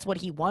that's what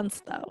he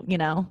wants, though. You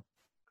know.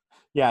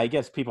 Yeah, I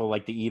guess people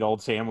like to eat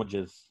old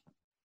sandwiches.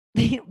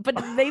 But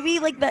maybe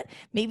like that.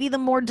 Maybe the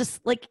more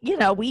just like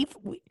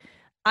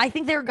I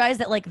think there are guys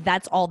that like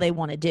that's all they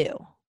want to do.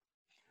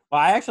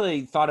 Well, I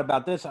actually thought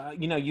about this.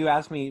 You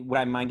asked me would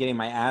I mind getting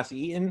my ass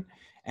eaten,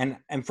 and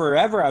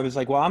forever I was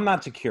like, well, I'm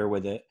not secure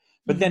with it.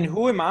 But then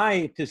who am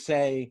I to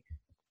say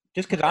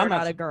just because I'm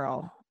not a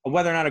girl,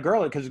 whether or not a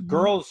girl? Because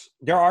girls,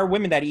 there are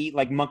women that eat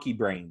like monkey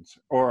brains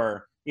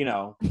or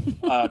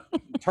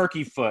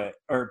turkey foot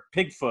or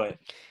pig foot,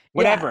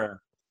 whatever. Yeah.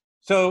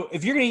 So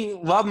if you're gonna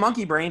love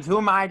monkey brains, who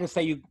am I to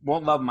say you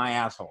won't love my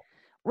asshole?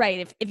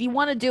 Right. If you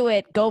want to do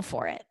it, go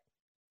for it.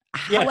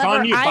 Yeah, it's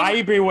on you.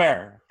 Buyer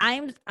beware.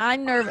 I'm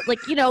nervous.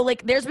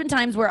 Like there's been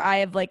times where I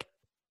have like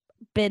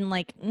been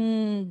like,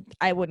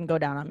 I wouldn't go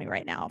down on me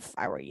right now if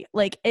I were you.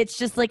 Like it's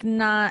just like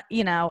not,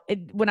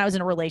 when I was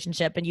in a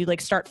relationship and you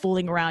like start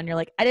fooling around, you're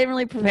like, I didn't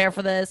really prepare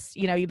for this.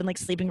 You've been like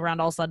sleeping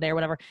around all Sunday or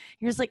whatever.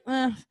 You're just like,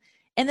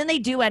 and then they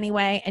do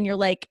anyway, and you're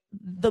like,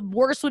 the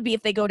worst would be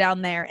if they go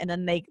down there and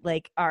then they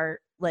like are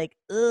like,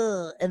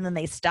 ugh, and then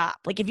they stop.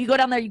 Like if you go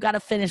down there, you got to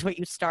finish what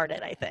you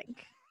started. I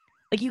think,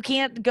 like you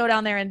can't go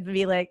down there and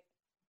be like,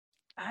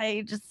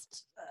 I've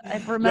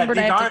remembered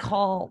I have to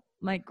call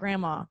my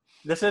grandma.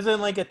 This isn't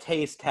like a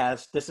taste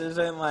test. This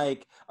isn't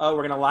like, oh,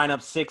 we're gonna line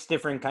up 6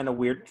 different kind of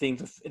weird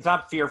things. It's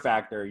not Fear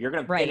Factor. You're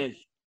gonna finish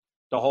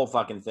the whole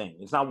fucking thing.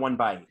 It's not one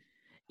bite.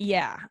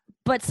 Yeah,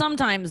 but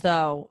sometimes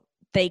though.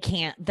 They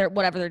can't.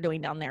 Whatever they're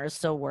doing down there is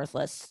so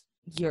worthless.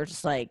 You're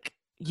just like,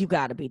 you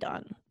got to be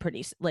done.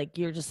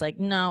 You're just like,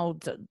 no,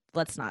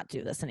 let's not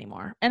do this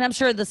anymore. And I'm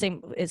sure the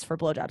same is for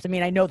blowjobs. I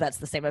mean, I know that's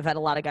the same. I've had a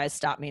lot of guys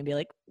stop me and be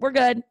like, "We're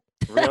good."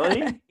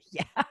 Really?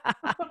 Yeah.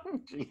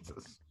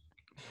 Jesus.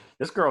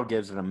 This girl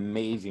gives an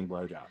amazing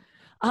blowjob.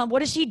 What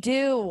does she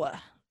do?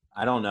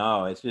 I don't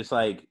know. It's just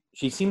like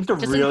she seems to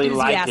really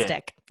like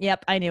it.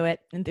 Yep, I knew it.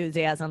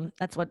 Enthusiasm.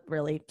 That's what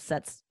really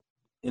sets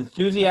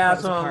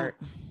enthusiasm apart.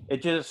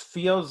 It just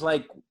feels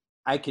like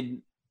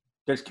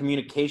there's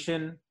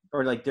communication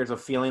or like there's a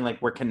feeling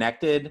like we're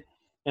connected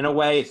in a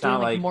way. It's doing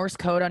not like Morse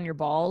code on your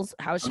balls.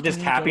 How is she? I'm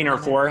just tapping her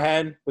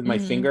forehead with my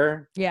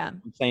finger. Yeah.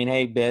 I'm saying,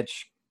 hey, bitch,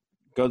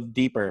 go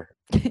deeper.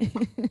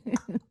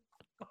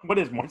 What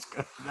is Morse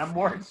code? Is that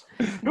Morse?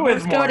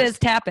 Morse code is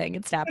tapping.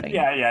 It's tapping.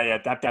 Yeah.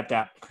 Tap, tap,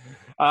 tap.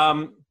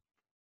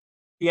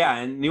 Yeah,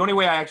 and the only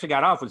way I actually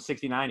got off was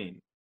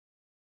 69ing.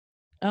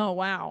 Oh,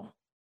 wow.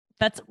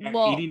 That's,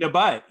 eating the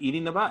butt.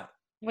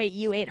 Wait,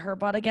 you ate her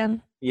butt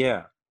again?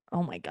 Yeah.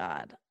 Oh my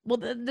God. Well,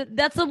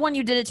 that's the one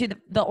you did it to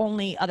the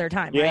only other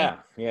time, right?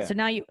 Yeah. So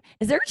now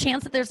is there a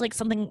chance that there's like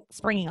something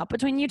springing up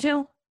between you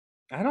two?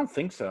 I don't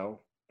think so.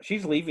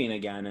 She's leaving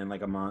again in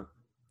like a month.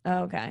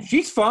 Oh, okay.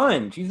 She's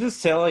fun. She's just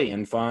silly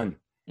and fun.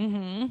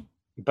 Mm-hmm.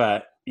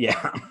 But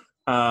yeah.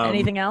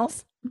 Anything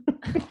else?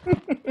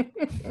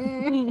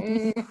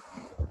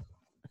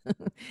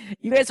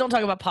 You guys don't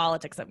talk about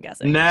politics, I'm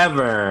guessing.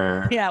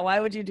 Never. Yeah, why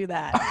would you do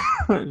that?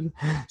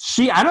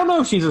 I don't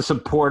know if she's a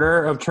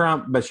supporter of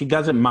Trump, but she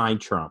doesn't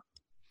mind Trump.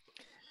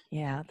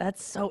 Yeah,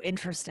 that's so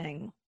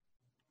interesting.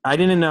 I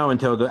didn't know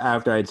until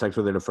after I had sex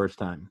with her the first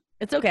time.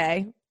 It's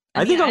okay.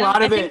 I think a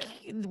lot of it.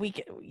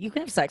 You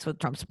can have sex with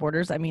Trump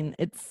supporters. I mean,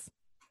 it's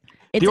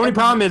the only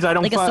problem is I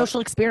don't like a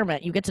social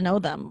experiment. You get to know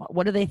them.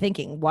 What are they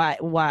thinking?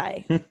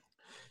 Why?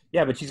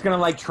 Yeah, but she's going to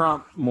like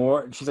Trump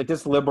more. She's like,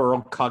 this liberal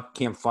cuck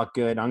can't fuck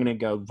good. I'm going to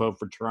go vote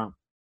for Trump.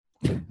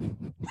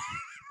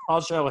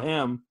 I'll show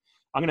him.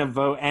 I'm going to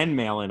vote and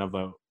mail in a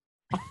vote.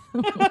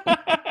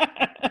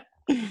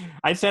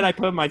 I said I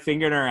put my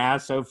finger in her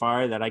ass so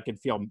far that I could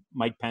feel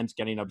Mike Pence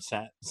getting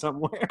upset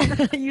somewhere.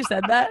 You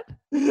said that?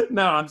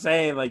 No, I'm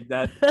saying like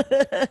that.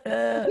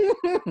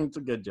 It's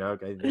a good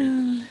joke, I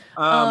think.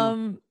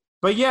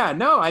 But yeah,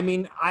 no, I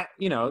mean,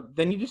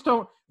 then you just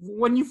don't.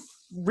 When you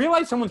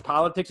realize someone's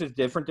politics is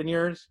different than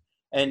yours,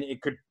 and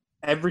it could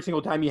every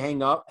single time you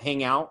hang out,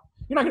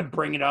 you're not going to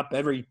bring it up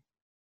every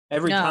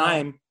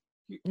time.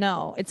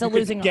 No, it's you a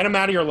losing. Get them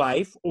out of your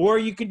life, or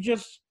you could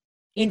just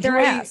eat their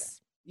ass.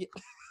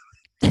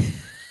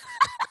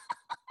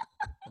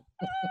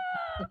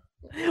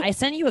 I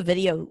sent you a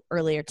video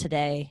earlier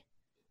today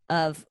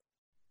of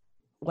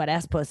wet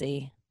ass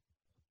pussy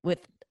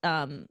with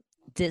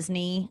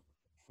Disney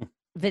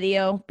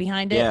video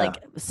behind it. Yeah.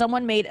 Like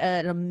someone made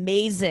an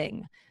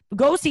amazing.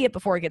 Go see it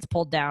before it gets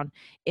pulled down.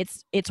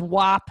 It's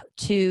WAP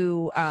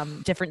to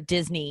different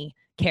Disney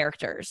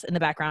characters in the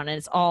background, and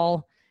it's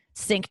all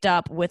synced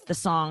up with the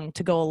song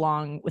to go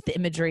along with the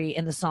imagery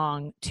in the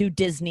song to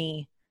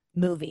Disney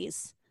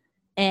movies,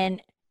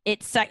 and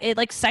it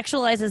like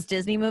sexualizes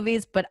Disney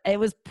movies, but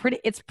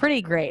it's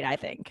pretty great, I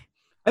think.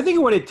 I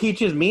think what it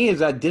teaches me is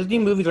that Disney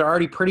movies are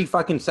already pretty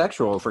fucking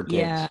sexual for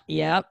kids. Yeah,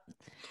 yep.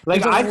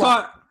 Like I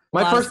thought,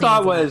 my first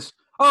thought was,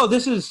 oh,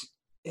 this is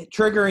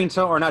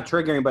triggering, or not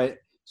triggering, but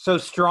so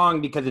strong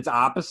because it's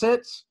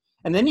opposites.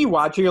 And then you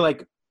watch it, you're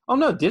like, oh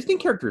no, Disney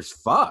characters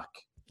fuck.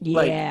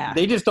 Yeah. Like,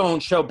 they just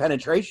don't show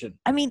penetration.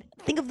 I mean,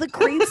 think of the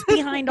creeps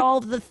behind all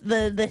of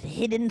the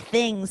hidden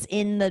things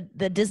in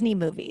the Disney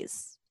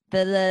movies.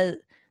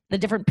 The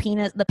different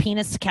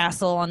penis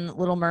castle on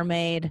Little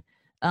Mermaid,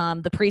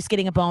 the priest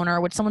getting a boner,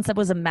 which someone said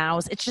was a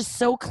mouse. It's just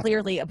so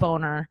clearly a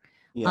boner.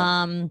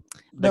 Yeah.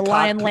 The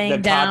lion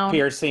laying down. The cock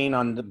piercing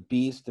on the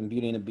Beast and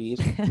Beauty and the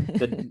Beast.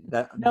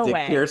 No dick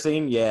way.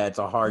 piercing. Yeah, it's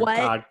a hard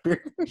cock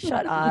piercing.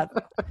 Shut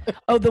up.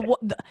 Oh,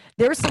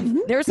 there's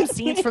some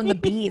scenes from the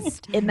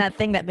Beast in that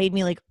thing that made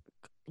me like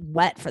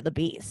wet for the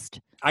Beast.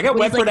 I got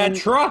wet for that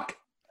truck.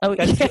 Oh,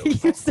 yeah, you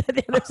said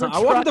there's a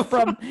truck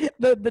from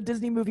the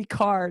Disney movie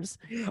Cars.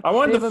 I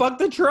wanted to fuck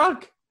the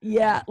truck.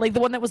 Yeah, like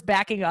the one that was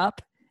backing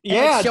up. And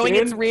yeah, showing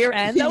dude. its rear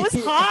end. That was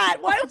hot.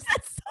 Why was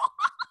that so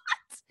hot?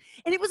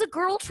 And it was a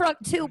girl truck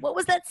too. What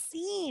was that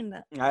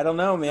scene? I don't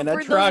know, man. That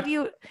For truck. those of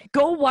you,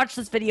 go watch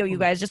this video, you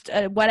guys. Just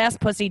wet ass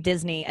pussy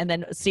Disney, and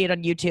then see it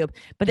on YouTube.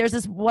 But there's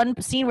this one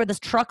scene where this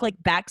truck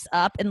like backs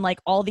up, and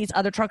like all these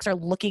other trucks are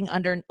looking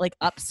under, like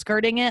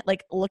upskirting it,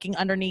 like looking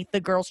underneath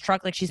the girl's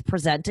truck, like she's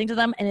presenting to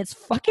them, and it's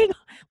fucking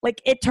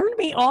like it turned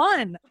me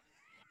on.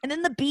 And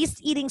then the Beast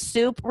eating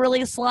soup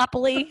really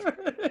sloppily.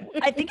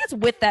 I think it's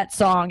with that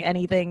song.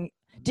 Anything?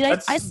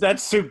 That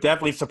soup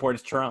definitely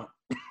supports Trump.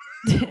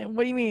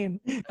 What do you mean?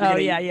 Oh,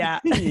 yeah.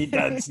 He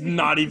does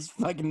naughty,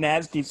 fucking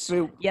nasty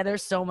soup. Yeah,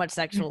 there's so much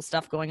sexual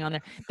stuff going on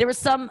there. There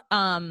was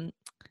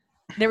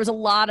a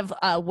lot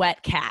of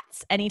wet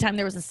cats. Anytime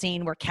there was a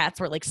scene where cats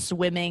were like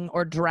swimming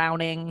or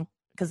drowning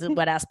because of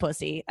wet ass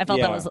pussy, I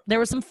felt there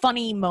were some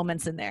funny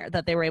moments in there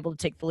that they were able to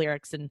take the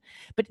lyrics and.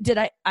 But did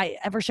I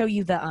ever show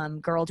you the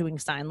girl doing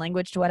sign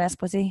language to wet ass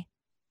pussy?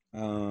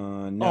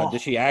 No. Oh. Did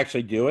she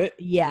actually do it?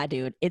 Yeah,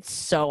 dude, it's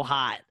so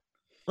hot.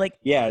 Like,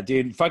 yeah,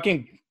 dude,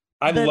 fucking.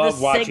 I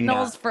love watching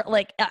signals that. For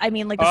like, I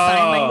mean, like the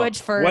sign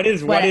language for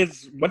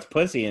what's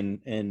pussy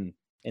in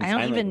I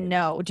don't even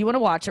know. Do you want to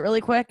watch it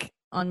really quick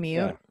on mute?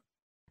 Yeah.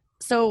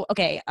 So,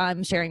 okay,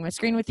 I'm sharing my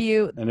screen with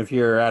you. And if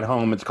you're at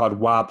home, it's called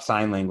WAP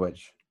sign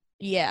language.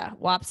 Yeah,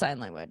 WAP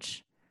sign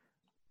language.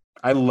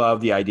 I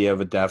love the idea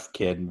of a deaf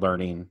kid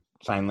learning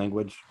sign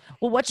language.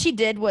 Well, what she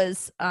did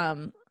was,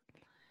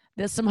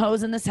 there's some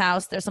hoes in this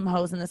house. There's some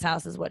hoes in this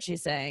house is what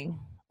she's saying.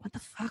 What the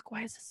fuck?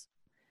 Why is this?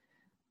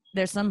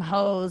 There's some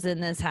hoes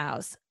in this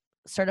house.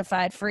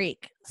 Certified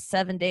freak.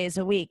 7 days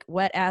a week.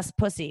 Wet ass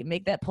pussy.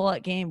 Make that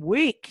pull-out game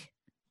weak.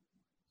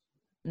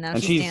 Now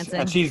she's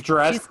dancing. And she's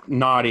dressed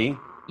naughty.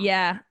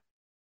 Yeah.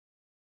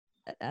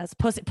 As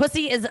pussy.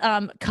 Pussy is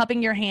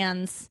cupping your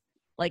hands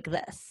like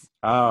this.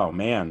 Oh,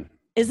 man.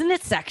 Isn't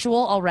it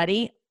sexual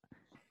already?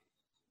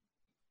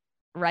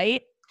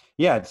 Right?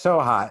 Yeah, it's so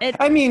hot.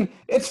 I mean,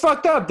 it's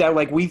fucked up that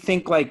like we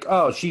think like,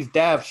 oh, she's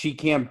deaf. She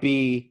can't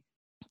be.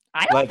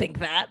 I don't think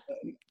that.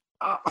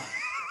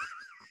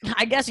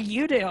 I guess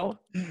you do.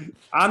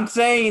 I'm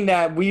saying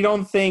that we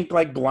don't think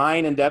like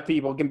blind and deaf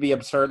people can be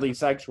absurdly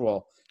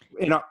sexual.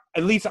 You know,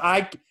 at least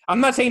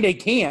I'm not saying they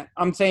can't.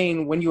 I'm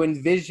saying when you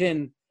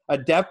envision a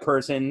deaf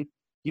person,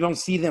 you don't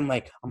see them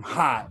like I'm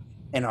hot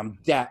and I'm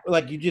deaf.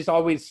 Like you just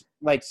always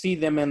like see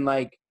them in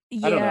like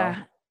I don't know,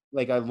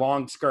 like a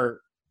long skirt.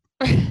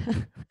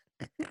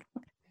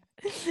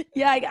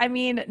 Yeah, I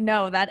mean,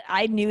 no, that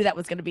I knew that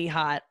was going to be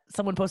hot.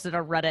 Someone posted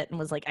on Reddit and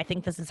was like, I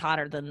think this is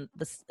hotter than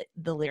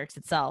the lyrics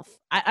itself.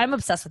 I'm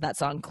obsessed with that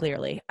song,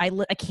 clearly. I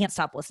can't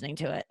stop listening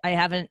to it.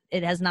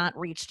 It has not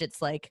reached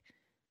its like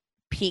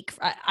peak.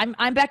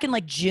 I'm back in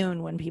like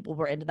June when people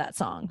were into that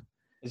song.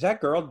 Is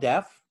that girl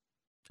deaf?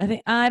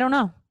 I don't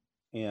know.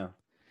 Yeah.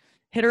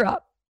 Hit her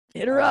up.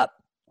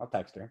 I'll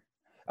text her.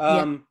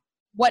 Yeah.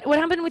 What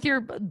happened with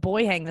your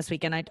boy hang this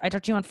weekend? I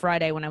talked to you on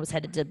Friday when I was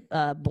headed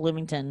to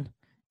Bloomington,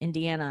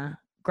 Indiana.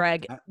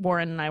 Greg,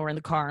 Warren, and I were in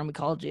the car and we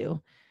called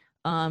you.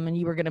 And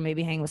you were gonna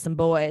maybe hang with some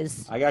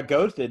boys. I got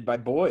ghosted by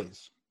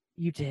boys.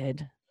 You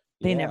did.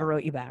 They never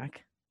wrote you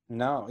back.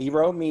 No, he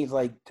wrote me, he's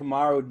like,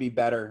 tomorrow would be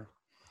better.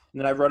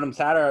 And then I wrote him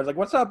Saturday. I was like,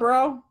 what's up,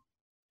 bro?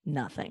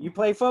 Nothing. You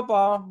play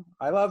football.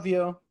 I love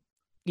you.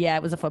 Yeah,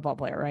 it was a football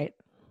player, right?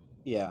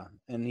 Yeah,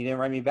 and he didn't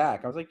write me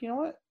back. I was like, you know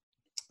what?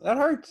 That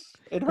hurts.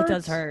 It hurts. It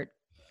does hurt.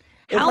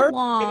 It How hurts.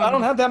 long? I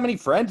don't have that many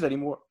friends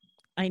anymore.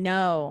 I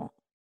know.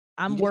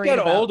 I'm you worried get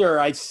about... older.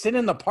 I sit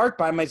in the park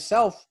by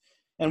myself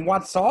and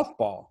watch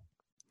softball.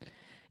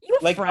 You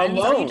have like, friends. Are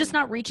you alone. just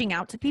not reaching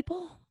out to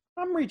people?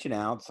 I'm reaching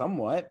out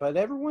somewhat, but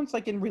everyone's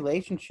like in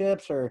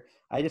relationships, or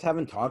I just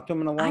haven't talked to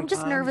them in a long time. I'm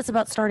just nervous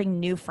about starting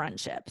new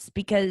friendships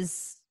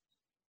because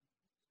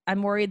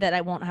I'm worried that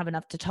I won't have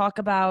enough to talk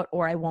about,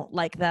 or I won't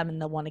like them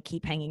and they'll want to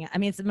keep hanging out. I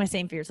mean, it's my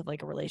same fears of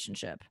like a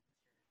relationship.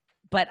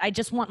 But I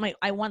just want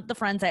I want the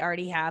friends I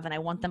already have, and I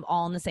want them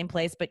all in the same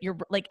place. But you're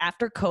like,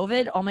 after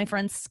COVID, all my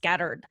friends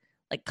scattered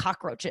like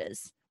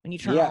cockroaches when you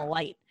turn on a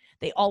light.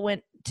 They all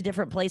went to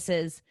different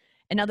places.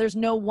 And now there's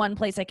no one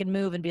place I can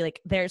move and be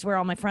like, there's where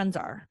all my friends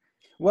are.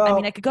 Well, I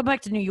mean, I could go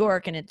back to New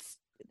York and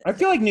I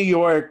feel like New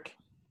York,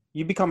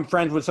 you become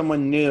friends with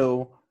someone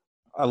new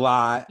a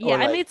lot. Yeah,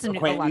 like, I made some.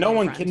 No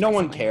one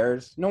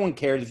cares. No one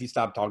cares if you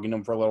stop talking to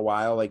them for a little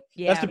while. Like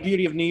that's the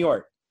beauty of New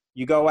York.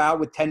 You go out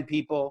with 10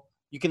 people.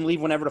 You can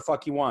leave whenever the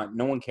fuck you want.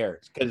 No one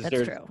cares because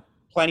there's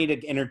plenty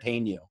to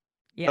entertain you.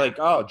 Yeah. Like,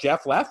 oh,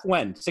 Jeff left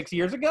when? 6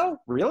 years ago?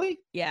 Really?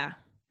 Yeah.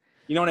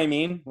 You know what I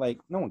mean? Like,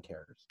 no one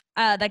cares.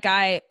 That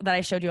guy that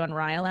I showed you on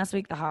Raya last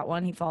week, the hot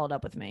one, he followed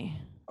up with me.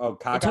 Oh,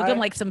 cockeye? It took him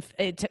like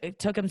it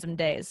took him some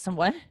days. Some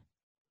what?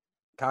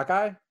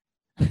 Cockeye?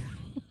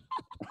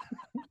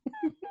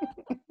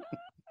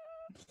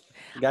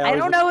 I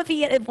don't know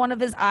if one of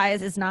his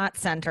eyes is not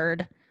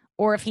centered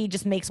or if he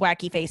just makes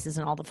wacky faces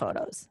in all the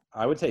photos.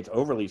 I would say it's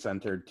overly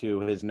centered to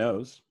his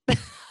nose.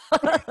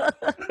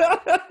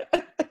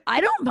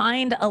 I don't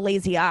mind a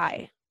lazy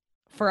eye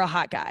for a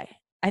hot guy.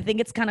 I think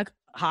it's kind of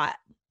hot.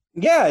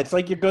 Yeah, it's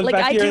like it goes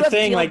back to your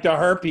thing, like the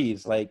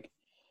herpes, like.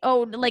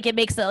 Oh, like it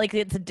makes it like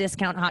it's a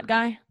discount hot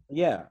guy.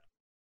 Yeah.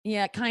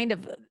 Yeah, kind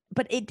of,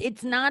 but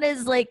it's not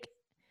as like,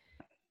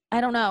 I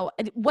don't know.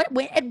 When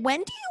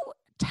do you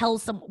tell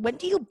when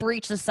do you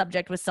breach the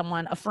subject with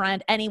someone, a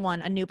friend,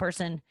 anyone, a new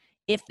person,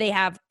 if they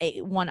have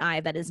one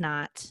eye that is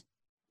not?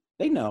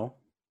 They know.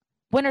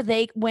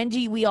 When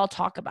do we all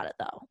talk about it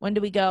though? When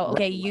do we go,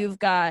 okay, you've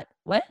got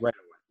what?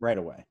 Right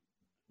away.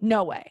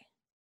 No way.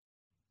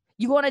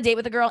 You go on a date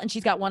with a girl and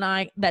she's got one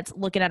eye that's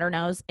looking at her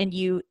nose and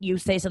you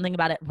say something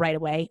about it right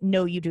away.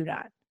 No, you do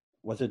not.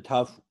 Was it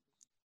tough,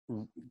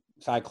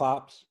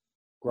 Cyclops,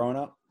 growing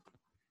up?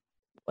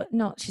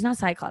 No, she's not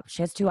Cyclops.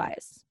 She has two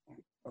eyes.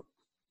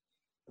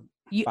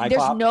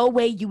 There's no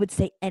way you would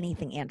say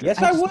anything, Andrew. Yes,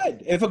 I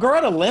would. If a girl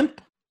had a limp,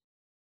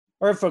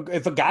 or if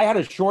a guy had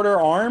a shorter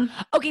arm.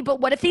 Okay, but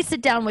what if they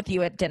sit down with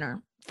you at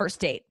dinner, first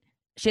date?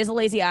 She has a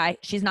lazy eye.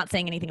 She's not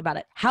saying anything about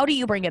it. How do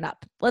you bring it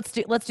up? Let's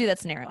do that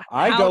scenario.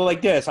 I go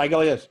like this.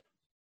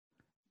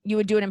 You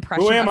would do an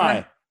impression. Who am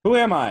I? Who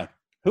am I?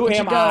 Who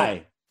am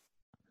I?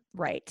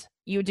 Right.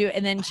 You would do it,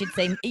 and then she'd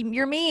say,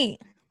 "You're me.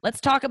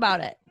 Let's talk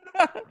about it."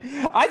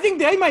 I think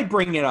they might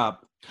bring it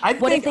up.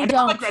 What if they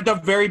don't? Like at the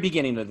very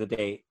beginning of the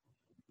date.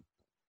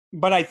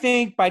 But I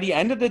think by the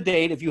end of the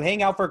date, if you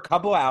hang out for a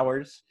couple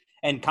hours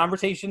and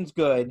conversation's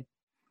good,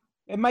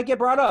 it might get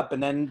brought up.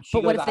 And then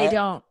But what if they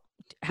don't?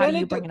 How do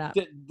you bring it up?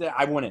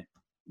 I wouldn't.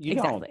 You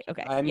exactly. don't.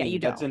 Okay. I mean, you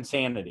don't. That's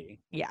insanity.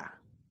 Yeah.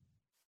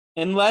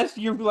 Unless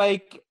you're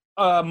like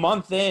a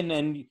month in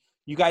and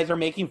you guys are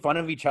making fun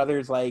of each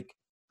other's like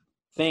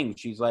things.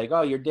 She's like,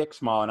 "Oh, your dick's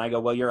small," and I go,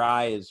 "Well, your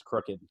eye is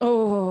crooked."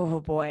 Oh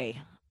boy.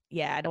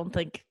 Yeah, I don't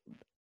think.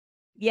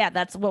 Yeah,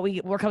 that's what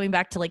we're coming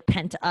back to, like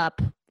pent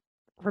up,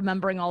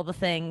 remembering all the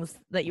things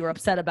that you were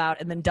upset about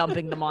and then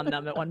dumping them on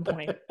them at one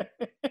point.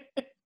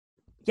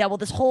 Yeah. Well,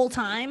 this whole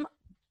time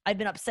I've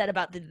been upset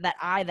about that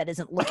eye that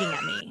isn't looking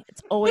at me.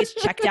 It's always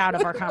checked out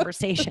of our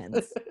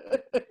conversations.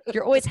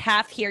 You're always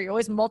half here. You're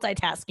always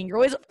multitasking. You're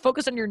always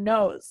focused on your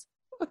nose.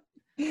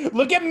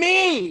 Look at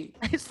me.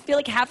 I just feel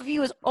like half of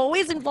you is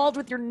always involved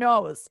with your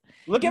nose.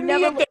 Look at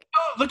me.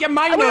 Look at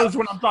my nose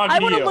when I'm talking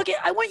to you.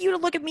 I want you to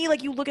look at me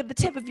like you look at the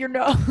tip of your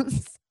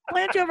nose.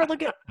 Why don't you ever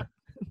look at?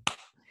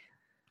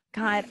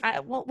 God,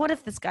 what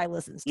if this guy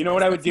listens? You know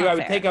what I would do? I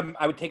would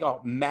take a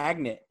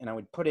magnet and I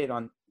would put it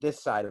on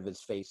this side of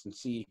his face and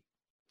see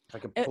if I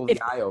could pull the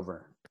eye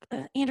over.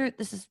 Andrew,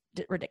 this is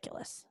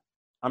ridiculous.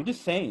 I'm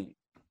just saying.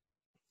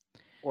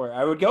 Or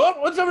I would go,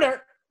 "Oh, what's over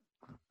there?"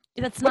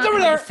 That's not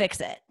going to fix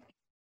it.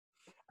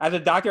 Has a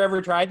doctor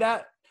ever tried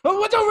that? "Oh,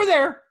 what's over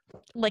there?"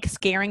 Like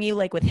scaring you,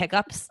 like with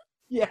hiccups.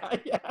 Yeah.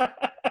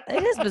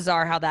 It is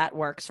bizarre how that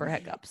works for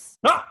hiccups.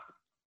 Ah!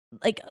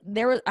 Like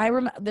there's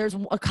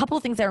a couple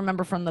of things I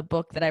remember from the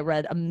book that I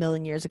read a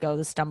million years ago,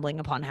 the Stumbling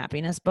Upon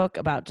Happiness book,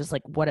 about just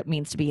like what it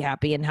means to be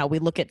happy and how we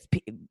look at,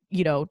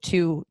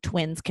 two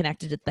twins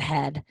connected at the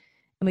head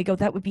and we go,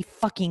 that would be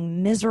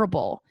fucking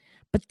miserable.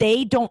 But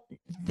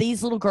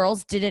these little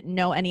girls didn't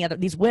know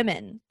these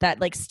women that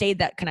like stayed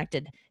that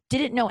connected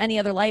didn't know any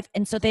other life.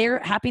 And so their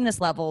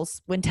happiness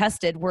levels when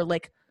tested were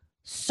like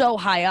so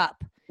high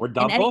up. We're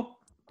double?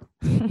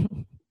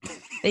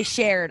 They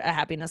shared a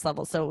happiness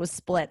level, so it was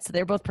split. So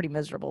they're both pretty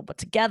miserable, but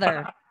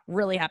together,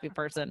 really happy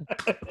person.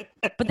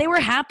 But they were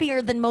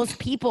happier than most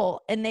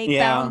people, and they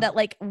found that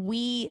like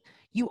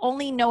you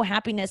only know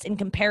happiness in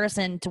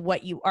comparison to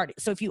what you are.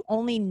 So if you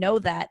only know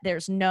that,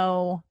 there's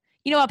no,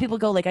 you know how people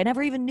go like, I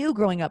never even knew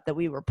growing up that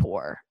we were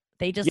poor.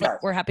 They just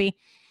like, were happy.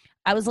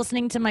 I was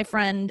listening to my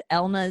friend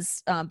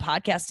Elna's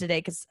podcast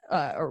today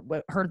or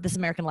heard This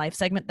American Life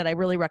segment that I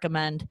really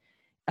recommend.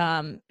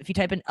 If you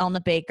type in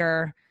Elna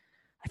Baker,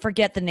 I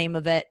forget the name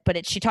of it,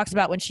 but she talks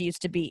about when she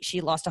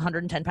lost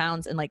 110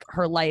 pounds and like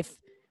her life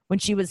when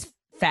she was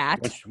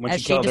fat, when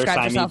as she she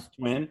described herself.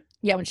 Twin?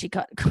 Yeah, when she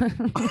cut,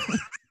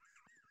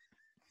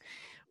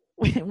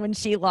 when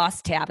she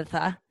lost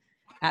Tabitha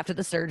after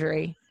the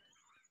surgery,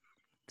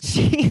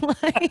 she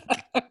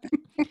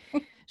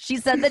she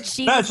said that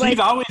she's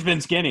always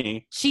been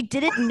skinny. She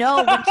didn't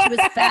know when she was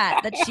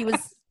fat that she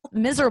was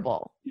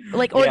miserable,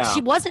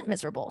 she wasn't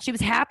miserable. She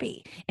was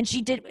happy, and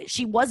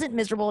she wasn't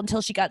miserable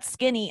until she got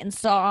skinny and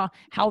saw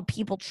how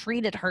people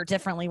treated her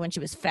differently when she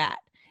was fat.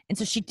 And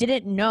so she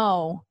didn't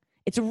know.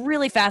 It's a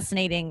really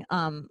fascinating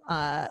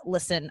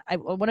listen. I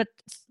want to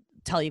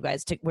tell you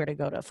guys where to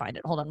go to find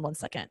it. Hold on one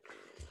second.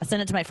 I sent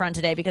it to my friend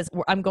today because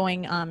I'm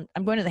going to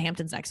the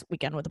Hamptons next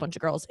weekend with a bunch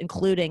of girls,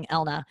 including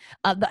Elna.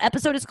 The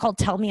episode is called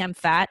Tell Me I'm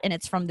Fat, and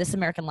it's from This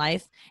American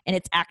Life, and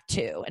it's Act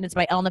 2, and it's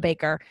by Elna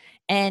Baker.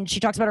 And she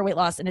talks about her weight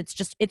loss, and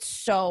it's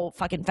so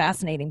fucking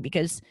fascinating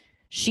because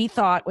she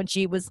thought when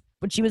she was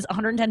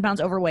 110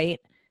 pounds overweight,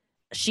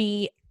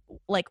 she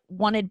like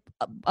wanted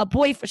a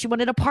boyfriend, she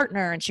wanted a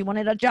partner, and she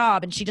wanted a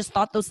job, and she just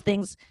thought those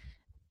things.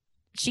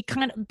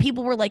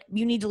 People were like,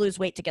 you need to lose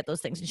weight to get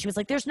those things. And she was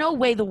like, there's no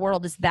way the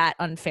world is that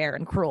unfair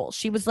and cruel.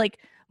 She was like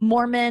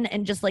Mormon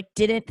and just like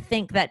didn't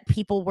think that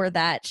people were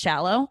that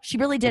shallow. She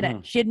really didn't.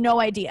 Mm-hmm. She had no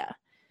idea.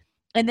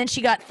 And then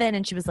she got thin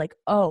and she was like,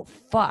 oh,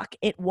 fuck,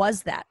 it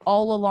was that.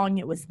 All along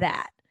it was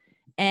that.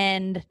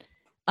 And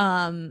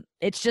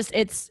it's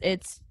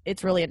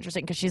really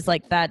interesting because she's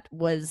like,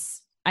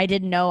 I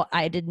didn't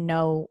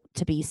know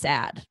to be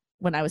sad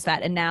when I was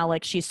fat. And now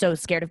like she's so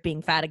scared of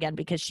being fat again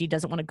because she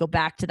doesn't want to go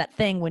back to that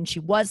thing when she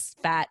was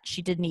fat.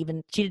 She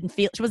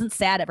wasn't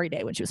sad every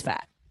day when she was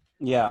fat.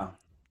 Yeah.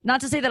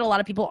 Not to say that a lot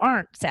of people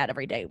aren't sad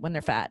every day when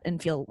they're fat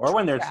and feel or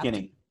when they're trapped.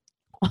 Skinny.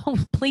 Oh,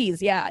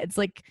 please. Yeah. It's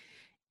like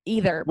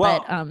either,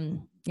 but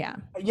yeah.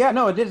 Yeah,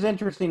 no, it is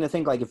interesting to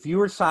think like if you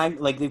were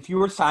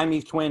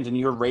Siamese twins and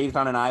you were raised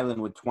on an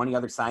island with 20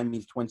 other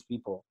Siamese twins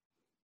people,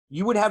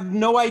 you would have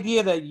no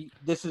idea that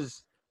this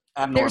is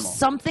abnormal. There's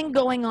something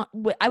going on.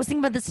 I was thinking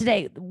about this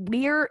today.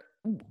 20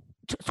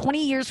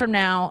 years from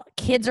now,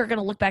 kids are going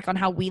to look back on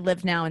how we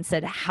live now and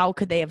said, how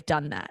could they have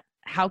done that?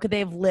 How could they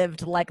have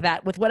lived like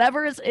that with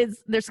whatever is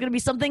there's going to be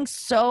something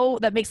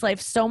that makes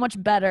life so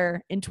much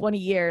better in 20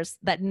 years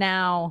that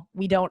now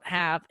we don't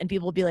have. And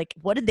people will be like,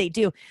 what did they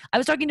do? I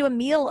was talking to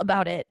Emil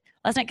about it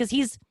last night because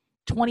he's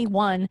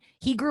 21.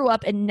 He grew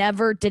up and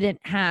never didn't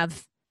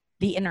have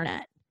the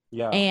internet.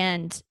 Yeah.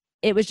 And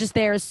it was just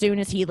there as soon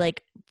as he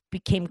like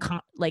became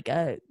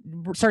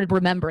started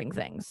remembering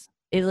things.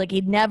 It was like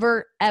he'd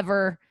never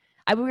ever.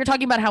 We were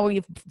talking about how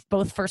we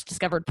both first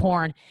discovered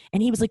porn,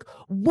 and he was like,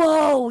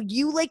 "Whoa,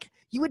 you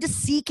had to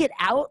seek it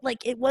out.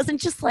 Like it wasn't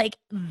just like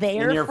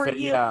there for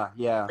you.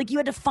 Yeah. Like you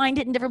had to find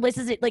it in different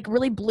places. It like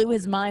really blew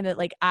his mind that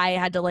like I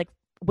had to like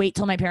wait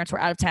till my parents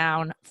were out of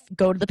town,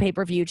 go to the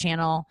pay-per-view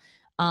channel,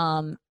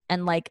 and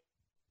like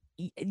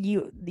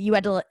you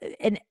had to.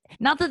 And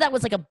not that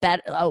was like a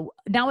bet.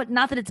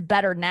 Not that it's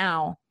better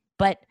now,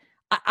 but."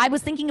 I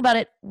was thinking about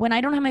it when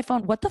I don't have my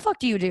phone. What the fuck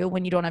do you do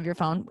when you don't have your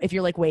phone? If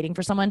you're like waiting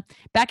for someone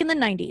back in the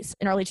 90s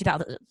and early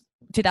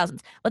 2000s,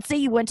 let's say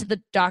you went to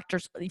the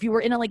doctor's, if you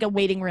were in a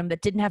waiting room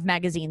that didn't have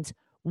magazines,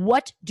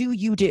 what do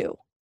you do?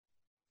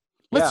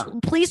 Let's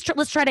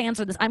try to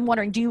answer this. I'm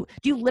wondering, do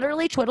you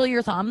literally twiddle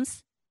your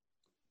thumbs?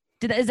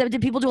 Did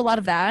people do a lot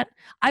of that?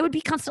 I would be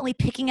constantly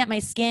picking at my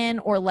skin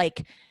or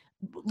like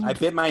I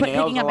bit my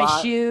nails picking at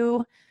my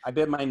shoe. I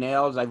bit my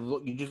nails.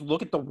 You just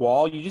look at the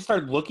wall. You just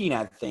start looking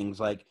at things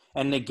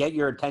and they get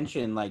your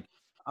attention,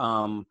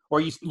 or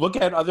you look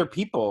at other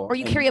people. Or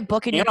you carry a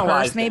book in your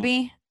purse,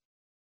 maybe.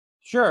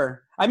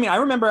 Sure. I mean, I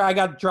remember I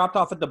got dropped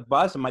off at the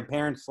bus and my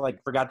parents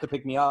forgot to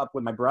pick me up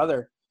with my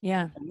brother.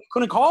 Yeah. And we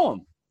couldn't call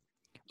them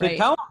to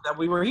tell them that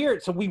we were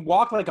here. So we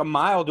walked like a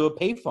mile to a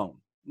payphone.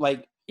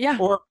 Yeah.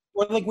 Or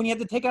like when you had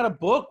to take out a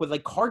book with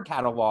like card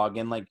catalog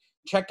and like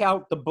check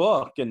out the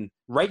book and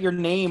write your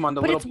name on the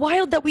But it's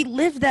wild that we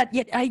lived that,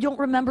 yet I don't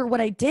remember what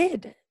I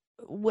did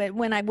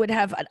when I would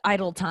have an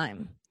idle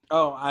time.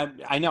 Oh,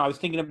 I know. I was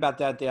thinking about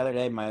that the other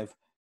day.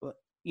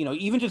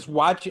 Even just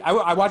watching.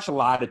 I watched a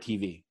lot of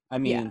TV. I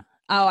mean. Yeah.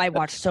 Oh, I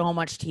watched so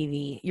much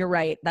TV. You're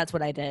right. That's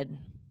what I did.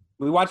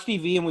 We watched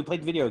TV and we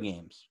played video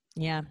games.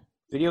 Yeah.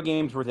 Video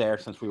games were there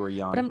since we were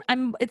young. But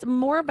it's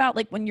more about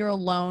like when you're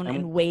alone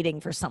and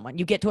waiting for someone.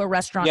 You get to a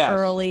restaurant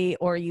early,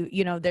 or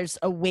you know there's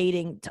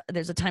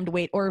a time to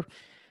wait, or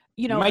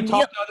You know, might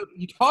talk to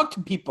you talk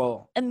to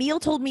people. Emil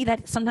told me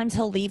that sometimes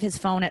he'll leave his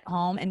phone at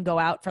home and go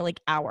out for like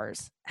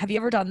hours. Have you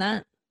ever done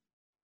that?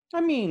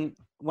 I mean,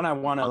 when I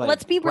want to like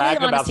let's be really brag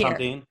about honest here.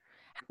 something.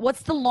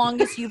 What's the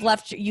longest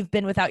you've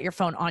been without your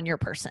phone on your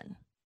person?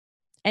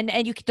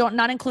 And you don't,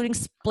 not including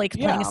like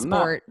playing a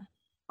sport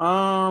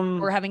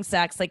or having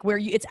sex, like where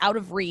it's out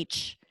of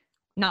reach,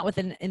 not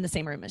in the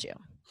same room as you.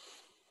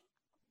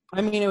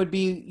 I mean, it would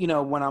be, you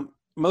know, when I'm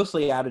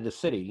mostly out of the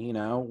city, you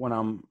know, when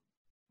I'm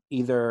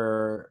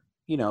either,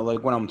 you know,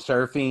 like when I'm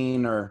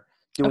surfing or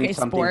doing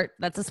something. Sport.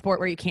 That's a sport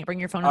where you can't bring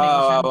your phone in the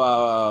ocean.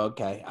 Oh,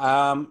 okay.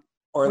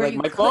 Or where like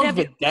my phone's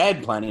been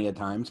dead plenty of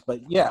times,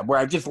 but yeah, where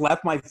I just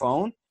left my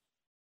phone.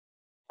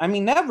 I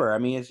mean, never. I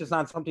mean, it's just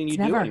not something you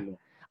do anymore.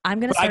 I'm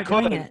going to start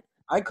doing it.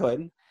 I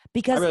could.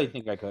 Because I really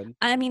think I could.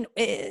 I mean,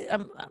 I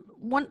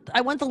want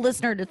the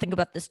listener to think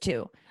about this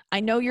too. I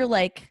know you're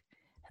like,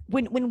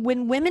 when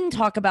women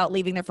talk about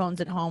leaving their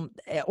phones at home,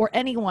 or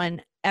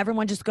anyone,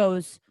 everyone just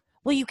goes,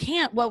 well, you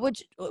can't.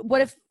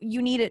 What if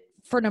you need it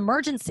for an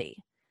emergency?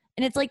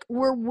 And it's like,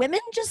 were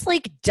women just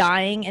like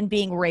dying and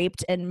being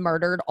raped and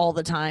murdered all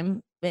the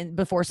time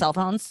before cell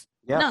phones?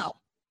 Yes. No.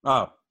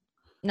 Oh.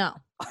 No.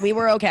 We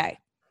were okay.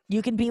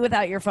 You can be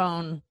without your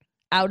phone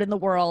out in the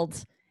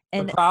world.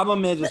 And the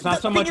problem is it's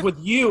not so much with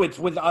you, it's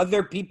with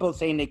other people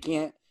saying they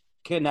can't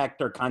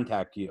connect or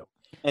contact you.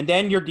 And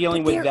then you're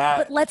dealing with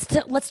that.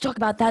 But let's talk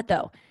about that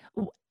though.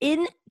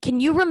 Can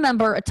you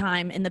remember a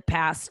time in the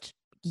past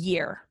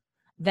year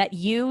that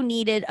you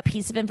needed a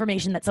piece of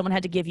information that someone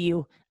had to give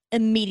you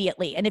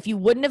immediately? And if you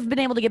wouldn't have been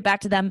able to get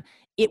back to them,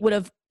 it would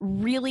have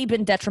really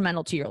been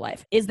detrimental to your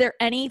life. Is there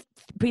any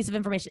piece of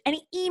information,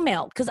 any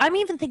email? Because I'm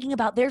even thinking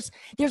about there's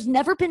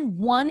never been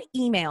one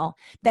email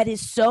that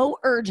is so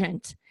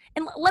urgent.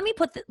 And let me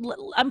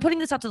I'm putting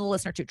this out to the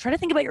listener too. Try to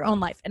think about your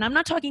own life. And I'm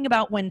not talking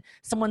about when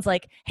someone's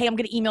like, hey, I'm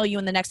going to email you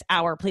in the next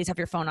hour. Please have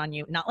your phone on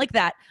you. Not like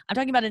that. I'm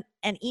talking about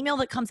an email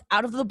that comes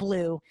out of the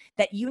blue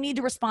that you need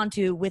to respond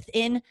to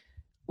within,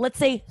 let's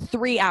say,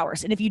 3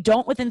 hours. And if you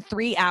don't within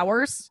 3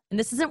 hours, and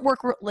this isn't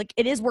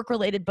it is work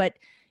related, but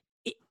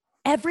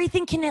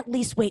everything can at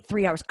least wait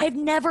 3 hours. I've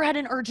never had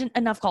an urgent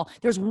enough call.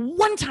 There's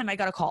one time I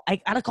got a call. I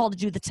got a call to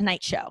do the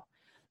Tonight Show.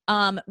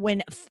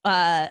 When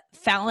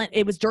Fallon,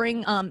 it was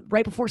during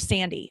right before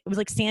Sandy. It was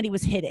like Sandy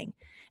was hitting,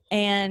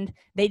 and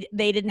they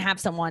didn't have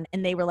someone,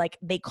 and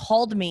they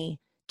called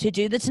me to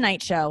do the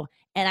Tonight Show,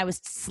 and I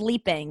was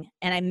sleeping,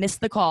 and I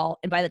missed the call.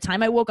 And by the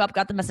time I woke up,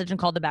 got the message, and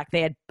called them back,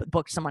 they had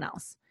booked someone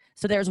else.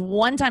 So there's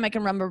one time I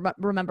can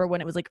remember when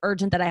it was like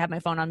urgent that I had my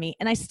phone on me,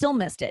 and I still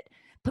missed it.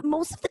 But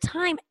most of the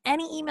time,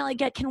 any email I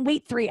get can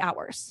wait 3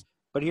 hours.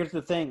 But here's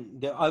the thing: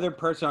 the other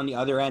person on the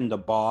other end, the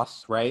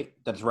boss, right,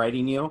 that's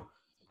writing you.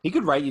 He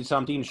could write you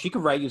something. She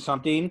could write you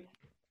something.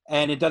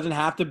 And it doesn't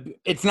have to be,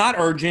 it's not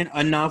urgent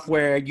enough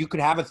where you could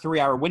have a 3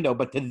 hour window.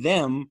 But to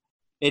them,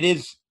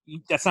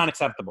 that's not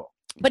acceptable.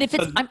 But if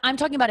I'm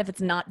talking about if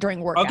it's not during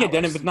work hours. Okay,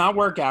 then if it's not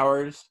work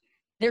hours.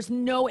 There's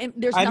nothing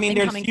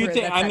coming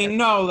through.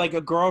 No, like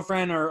a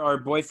girlfriend or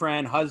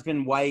boyfriend,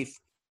 husband, wife.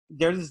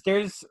 There's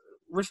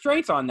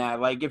restraints on that.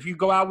 Like if you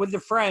go out with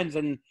your friends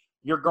and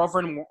your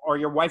girlfriend or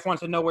your wife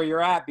wants to know where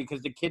you're at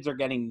because the kids are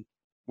getting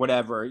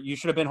whatever, you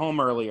should have been home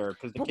earlier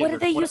because the kids. What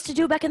did they used to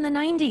do back in the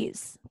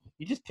 90s?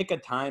 You just pick a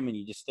time and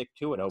you just stick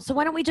to it. Hopefully. So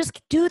why don't we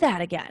just do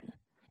that again?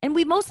 And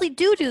we mostly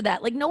do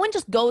that. Like no one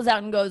just goes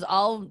out and goes,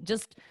 I'll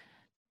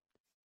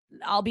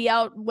be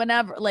out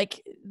whenever.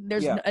 Like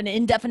there's an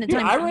indefinite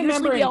time. I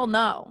remember we all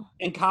know.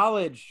 In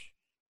college,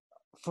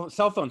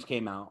 cell phones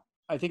came out.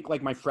 I think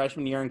like my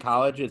freshman year in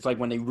college, it's like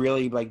when they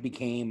really like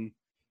became,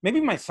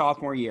 maybe my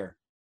sophomore year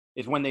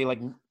is when they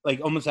like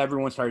almost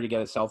everyone started to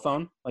get a cell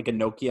phone, like a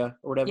Nokia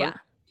or whatever. Yeah.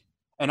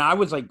 And I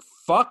was like,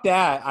 fuck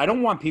that. I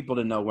don't want people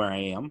to know where I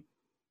am.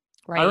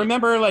 Right. I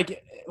remember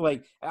like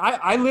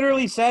I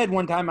literally said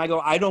one time, I go,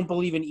 I don't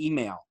believe in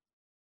email.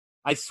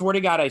 I swear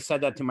to God, I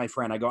said that to my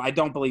friend. I go, I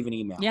don't believe in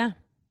email. Yeah.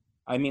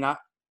 I mean,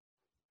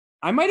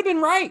 I might have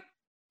been right.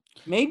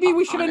 Maybe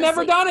we should have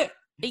never done it.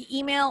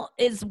 Email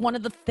is one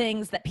of the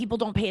things that people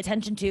don't pay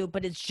attention to,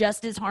 but it's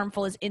just as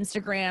harmful as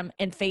Instagram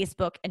and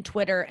Facebook and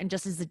Twitter and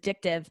just as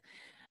addictive.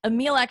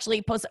 Emil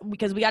actually posted,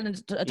 because we got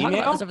into talk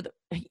about this over the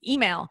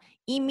email.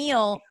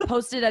 Emil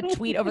posted a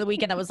tweet over the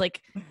weekend that was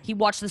like, he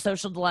watched The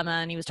Social Dilemma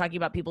and he was talking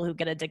about people who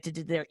get addicted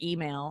to their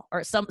email,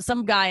 or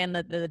some guy in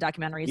the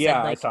documentary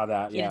said, like, I saw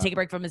that. He had to take a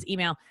break from his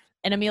email.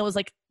 And Emil was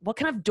like, what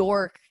kind of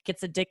dork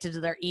gets addicted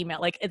to their email?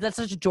 Like, that's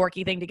such a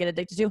dorky thing to get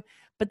addicted to.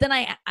 But then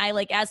I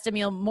like asked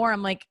Emil more.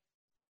 I'm like,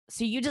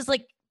 so you just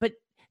like, but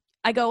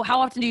I go, how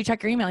often do you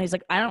check your email? He's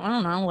like, I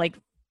don't know, like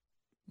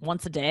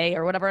once a day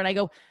or whatever. And I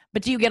go,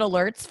 but do you get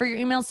alerts for your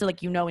emails? So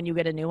like, you know, when you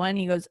get a new one?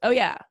 He goes, oh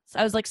yeah. So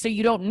I was like, so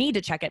you don't need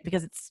to check it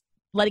because it's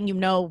letting you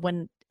know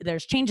when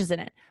there's changes in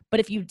it. But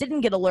if you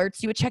didn't get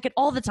alerts, you would check it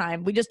all the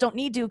time. We just don't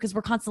need to because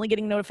we're constantly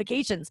getting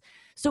notifications.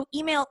 So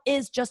email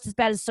is just as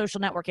bad as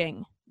social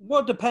networking. Well,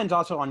 it depends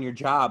also on your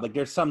job. Like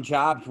there's some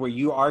jobs where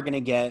you are going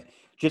to get,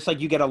 just like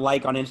you get a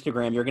like on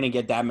Instagram, you're going to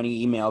get that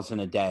many emails in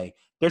a day.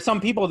 There's some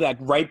people that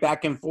write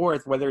back and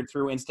forth, whether it's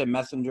through Instant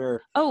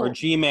Messenger or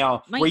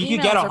Gmail, my where you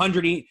could get emails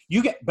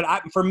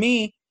 100. For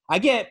me, I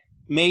get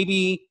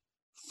maybe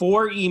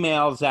 4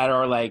 emails that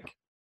are like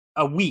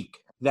a week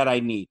that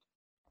I need.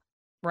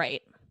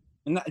 Right.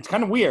 And it's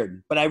kind of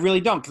weird, but I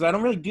really don't, because I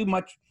don't really do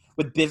much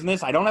with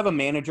business. I don't have a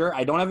manager.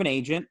 I don't have an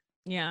agent.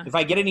 Yeah. If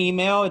I get an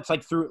email, it's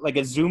like through like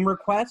a Zoom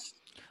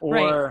request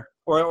or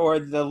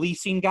the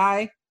leasing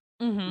guy,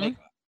 like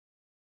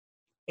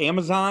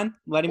Amazon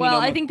letting me know.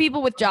 Well, I think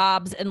people with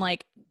jobs and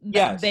like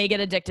they get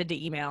addicted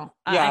to email.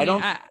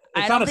 Yeah,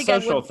 it's not a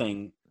social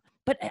thing.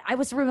 But I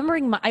was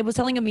remembering, I was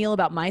telling Emil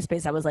about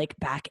MySpace. I was like,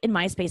 back in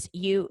MySpace,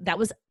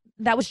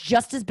 that was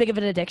just as big of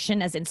an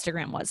addiction as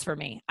Instagram was for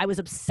me. I was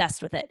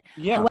obsessed with it.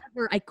 Yeah.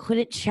 However, I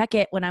couldn't check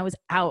it when I was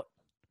out,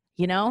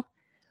 you know?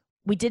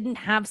 We didn't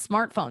have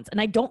smartphones.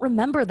 And I don't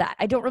remember that.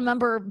 I don't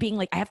remember being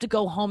like, I have to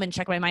go home and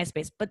check my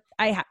MySpace. But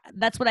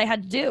that's what I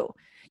had to do.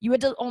 You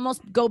had to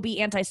almost go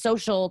be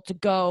antisocial to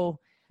go,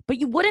 but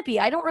you wouldn't be.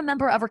 I don't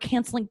remember ever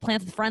canceling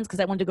plans with friends because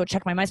I wanted to go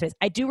check my MySpace.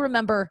 I do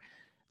remember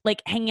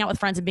like hanging out with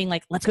friends and being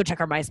like, let's go check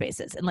our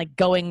MySpaces, and like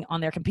going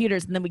on their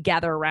computers, and then we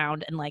gather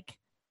around and like.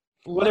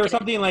 Well, there was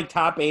something like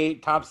top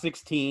 8, top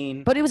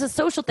 16. But it was a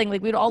social thing.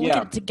 Like we'd all look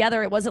at it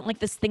together. It wasn't like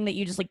this thing that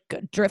you just like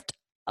drift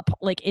up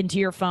like into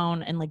your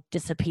phone and like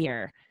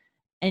disappear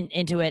and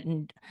into it.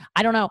 And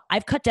I don't know.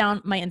 I've cut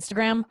down my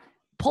Instagram.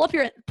 Pull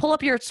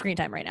up your screen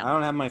time right now. I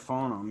don't have my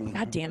phone on me.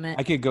 God damn it.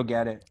 I could go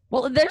get it.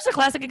 Well, there's a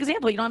classic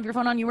example. You don't have your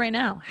phone on you right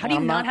now. How do you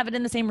not have it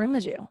in the same room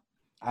as you?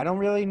 I don't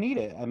really need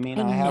it. I mean,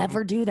 I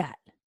never do that.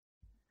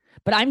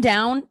 But I'm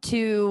down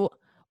to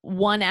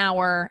 1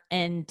 hour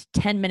and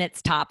 10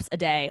 minutes tops a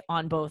day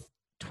on both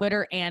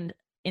Twitter and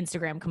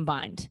Instagram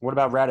combined. What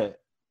about Reddit?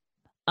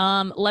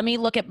 Let me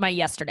look at my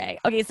yesterday.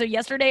 Okay, so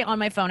yesterday on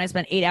my phone, I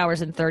spent 8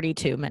 hours and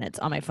 32 minutes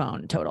on my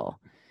phone total.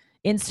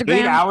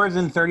 Instagram. 8 hours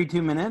and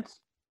 32 minutes?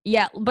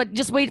 Yeah, but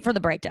just wait for the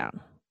breakdown.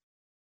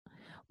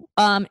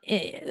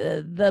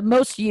 The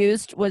most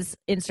used was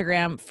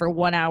Instagram for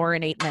 1 hour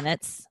and 8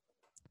 minutes.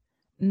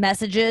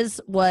 Messages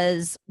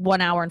was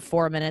 1 hour and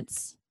 4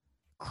 minutes.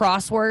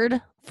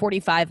 Crossword,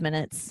 45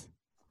 minutes.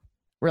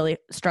 Really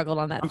struggled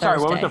on that. I'm sorry,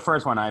 what was the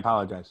first one? I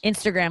apologize.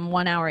 Instagram,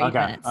 1 hour, 8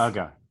 minutes.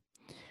 Okay.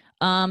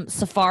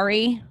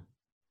 Safari,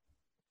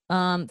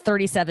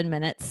 37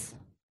 minutes.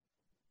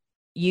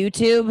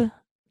 YouTube,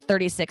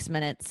 36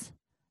 minutes.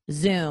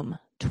 Zoom,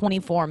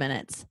 24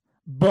 minutes.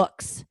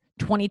 Books,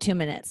 22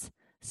 minutes.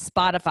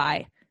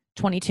 Spotify,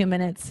 22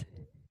 minutes.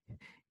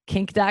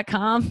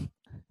 Kink.com,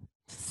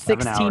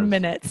 16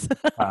 minutes.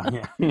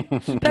 Yeah.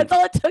 That's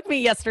all it took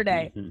me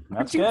yesterday.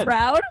 Aren't you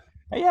proud?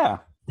 Yeah,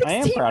 I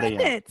am proud of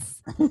you.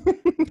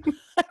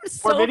 I'm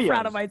so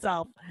proud of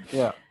myself.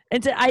 Yeah.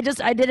 And I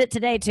did it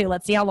today too.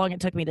 Let's see how long it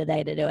took me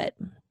today to do it.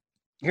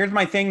 Here's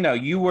my thing though.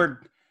 You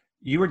were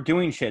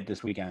doing shit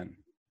this weekend.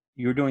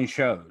 You were doing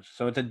shows.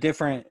 So it's a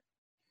different.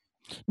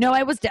 No,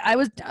 I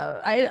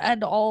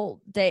had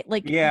all day.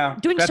 Like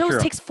doing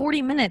shows takes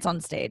 40 minutes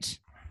on stage.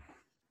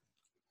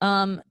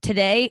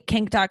 Today,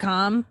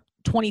 kink.com,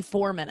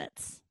 24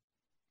 minutes.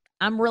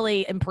 I'm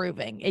really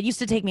improving. It used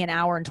to take me an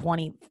hour and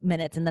 20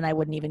 minutes and then I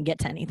wouldn't even get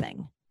to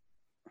anything.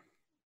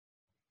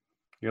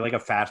 You're like a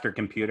faster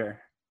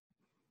computer.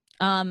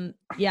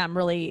 Yeah, I'm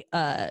really,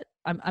 but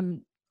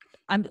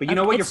you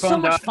know what your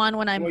phone does? It's so much fun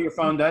when I'm. What your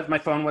phone does? My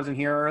phone wasn't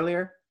here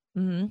earlier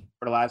for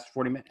the last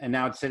 40 minutes, and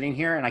now it's sitting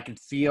here, and I could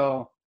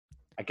feel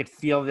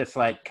this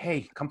like,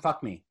 hey, come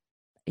fuck me.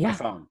 Yeah. My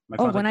phone.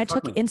 When I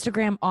took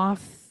Instagram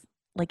off,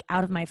 like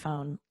out of my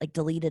phone, like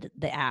deleted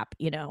the app,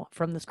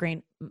 from the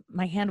screen,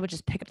 my hand would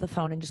just pick up the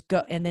phone and just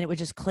go, and then it would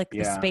just click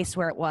the space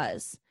where it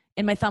was.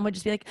 And my thumb would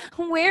just be like,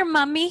 where,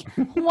 mommy?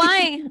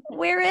 Why?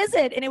 Where is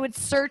it? And it would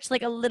search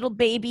like a little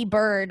baby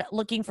bird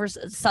looking for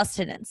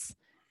sustenance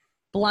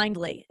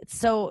blindly.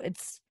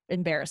 It's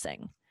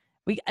embarrassing.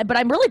 But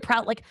I'm really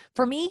proud. Like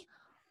for me,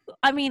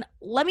 I mean,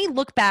 let me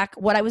look back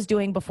what I was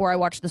doing before I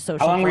watched The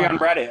Social. How long were you on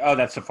Reddit? Oh,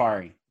 that's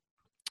Safari.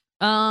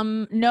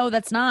 No,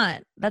 that's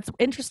not. That's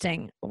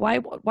interesting. Why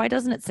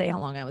doesn't it say how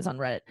long I was on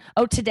Reddit?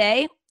 Oh,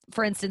 today,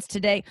 for instance,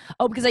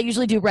 because I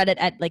usually do Reddit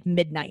at like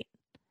midnight.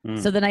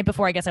 So the night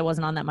before, I guess I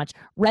wasn't on that much.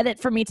 Reddit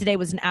for me today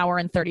was 1 hour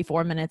and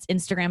 34 minutes.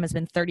 Instagram has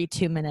been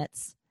 32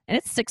 minutes, and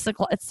it's 6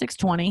 o'clock. It's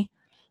 6:20.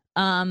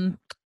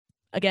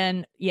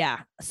 Again,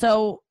 yeah.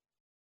 So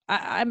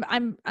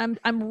I'm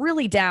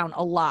really down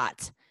a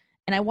lot,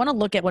 and I want to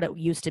look at what it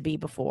used to be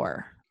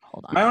before.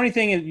 Hold on. My only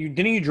thing is,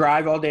 didn't you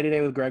drive all day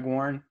today with Greg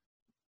Warren?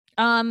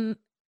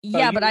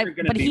 Yeah,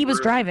 but he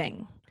was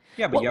driving.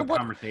 Yeah, but you have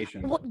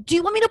conversations. Do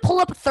you want me to pull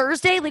up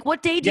Thursday? Like,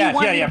 what day do you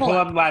want me to pull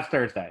up? Pull up last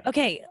Thursday.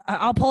 Okay,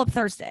 I'll pull up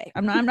Thursday.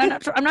 I'm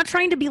not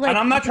trying to be like. And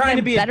I'm not trying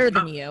to be better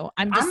than you.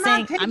 I'm just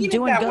saying I'm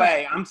doing that good.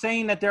 Way. I'm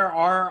saying that there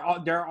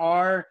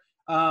are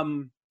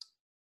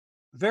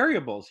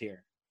variables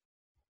here.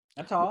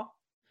 That's all.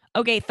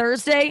 Okay,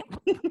 Thursday,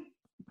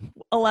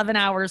 11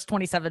 hours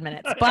 27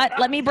 minutes. But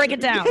let me break it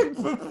down.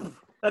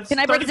 Can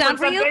I break it down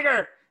for you?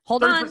 Bigger.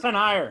 Hold on. 30%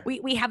 higher.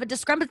 We have a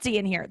discrepancy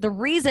in here. The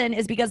reason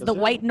is because the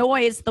white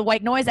noise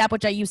app,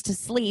 which I use to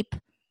sleep,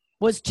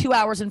 was 2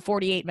 hours and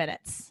 48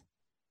 minutes.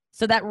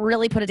 So that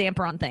really put a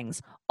damper on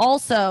things.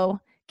 Also,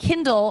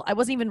 Kindle, I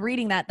wasn't even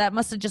reading that. That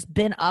must have just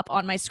been up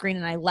on my screen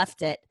and I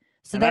left it.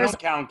 So and I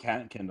don't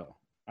count Kindle.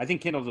 I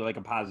think Kindle's like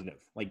a positive.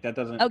 Like that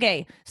doesn't.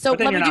 Okay, so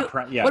let me do.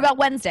 Yeah. What about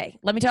Wednesday?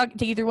 Let me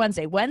take you through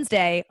Wednesday.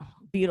 Wednesday,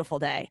 beautiful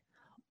day.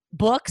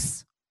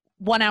 Books,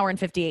 1 hour and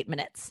 58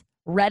 minutes.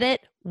 Reddit,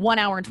 1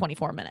 hour and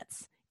 24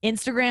 minutes.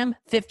 Instagram,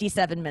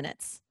 57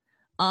 minutes.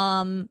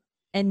 And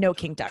no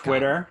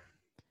kink.com.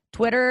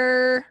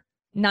 Twitter,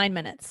 9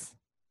 minutes.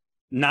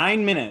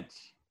 9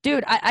 minutes.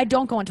 Dude, I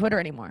don't go on Twitter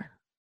anymore.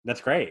 That's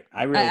great.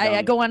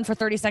 I go on for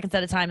 30 seconds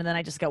at a time and then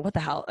I just go, what the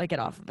hell? I get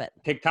off of it.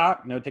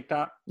 TikTok? No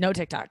TikTok? No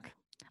TikTok.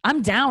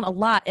 I'm down a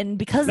lot. And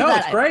because of no,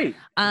 that. It's great.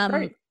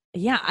 Great.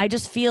 Yeah, I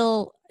just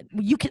feel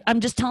I'm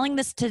just telling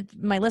this to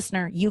my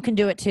listener. You can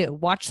do it too.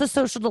 Watch The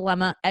Social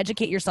Dilemma.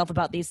 Educate yourself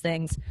about these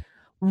things.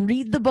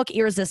 Read the book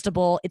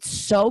Irresistible. It's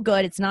so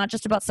good. It's not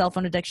just about cell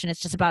phone addiction.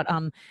 It's just about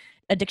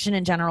addiction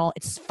in general.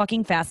 It's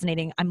fucking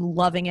fascinating. I'm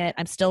loving it.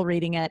 I'm still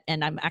reading it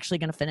and I'm actually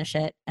going to finish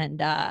it. And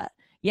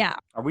yeah.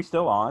 Are we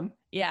still on?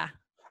 Yeah.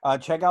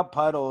 Check out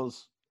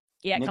Puddles.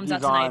 Yeah, it comes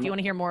out tonight. If you want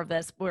to hear more of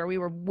this, where we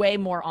were way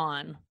more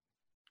on.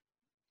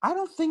 I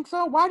don't think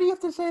so. Why do you have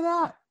to say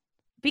that?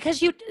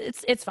 Because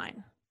it's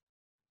fine.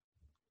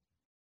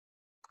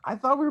 I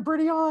thought we were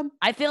pretty on.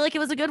 I feel like it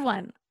was a good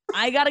one.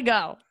 I gotta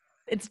go.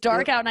 It's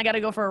dark out and I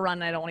gotta go for a run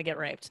and I don't want to get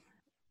raped.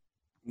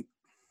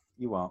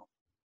 You won't.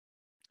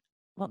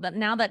 Well,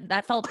 now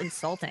that felt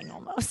insulting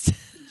almost.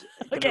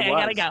 Okay,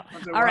 I gotta go.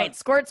 All right,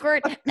 squirt.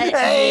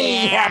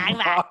 Hey,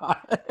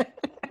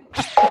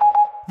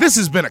 This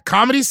has been a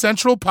Comedy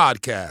Central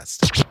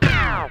podcast.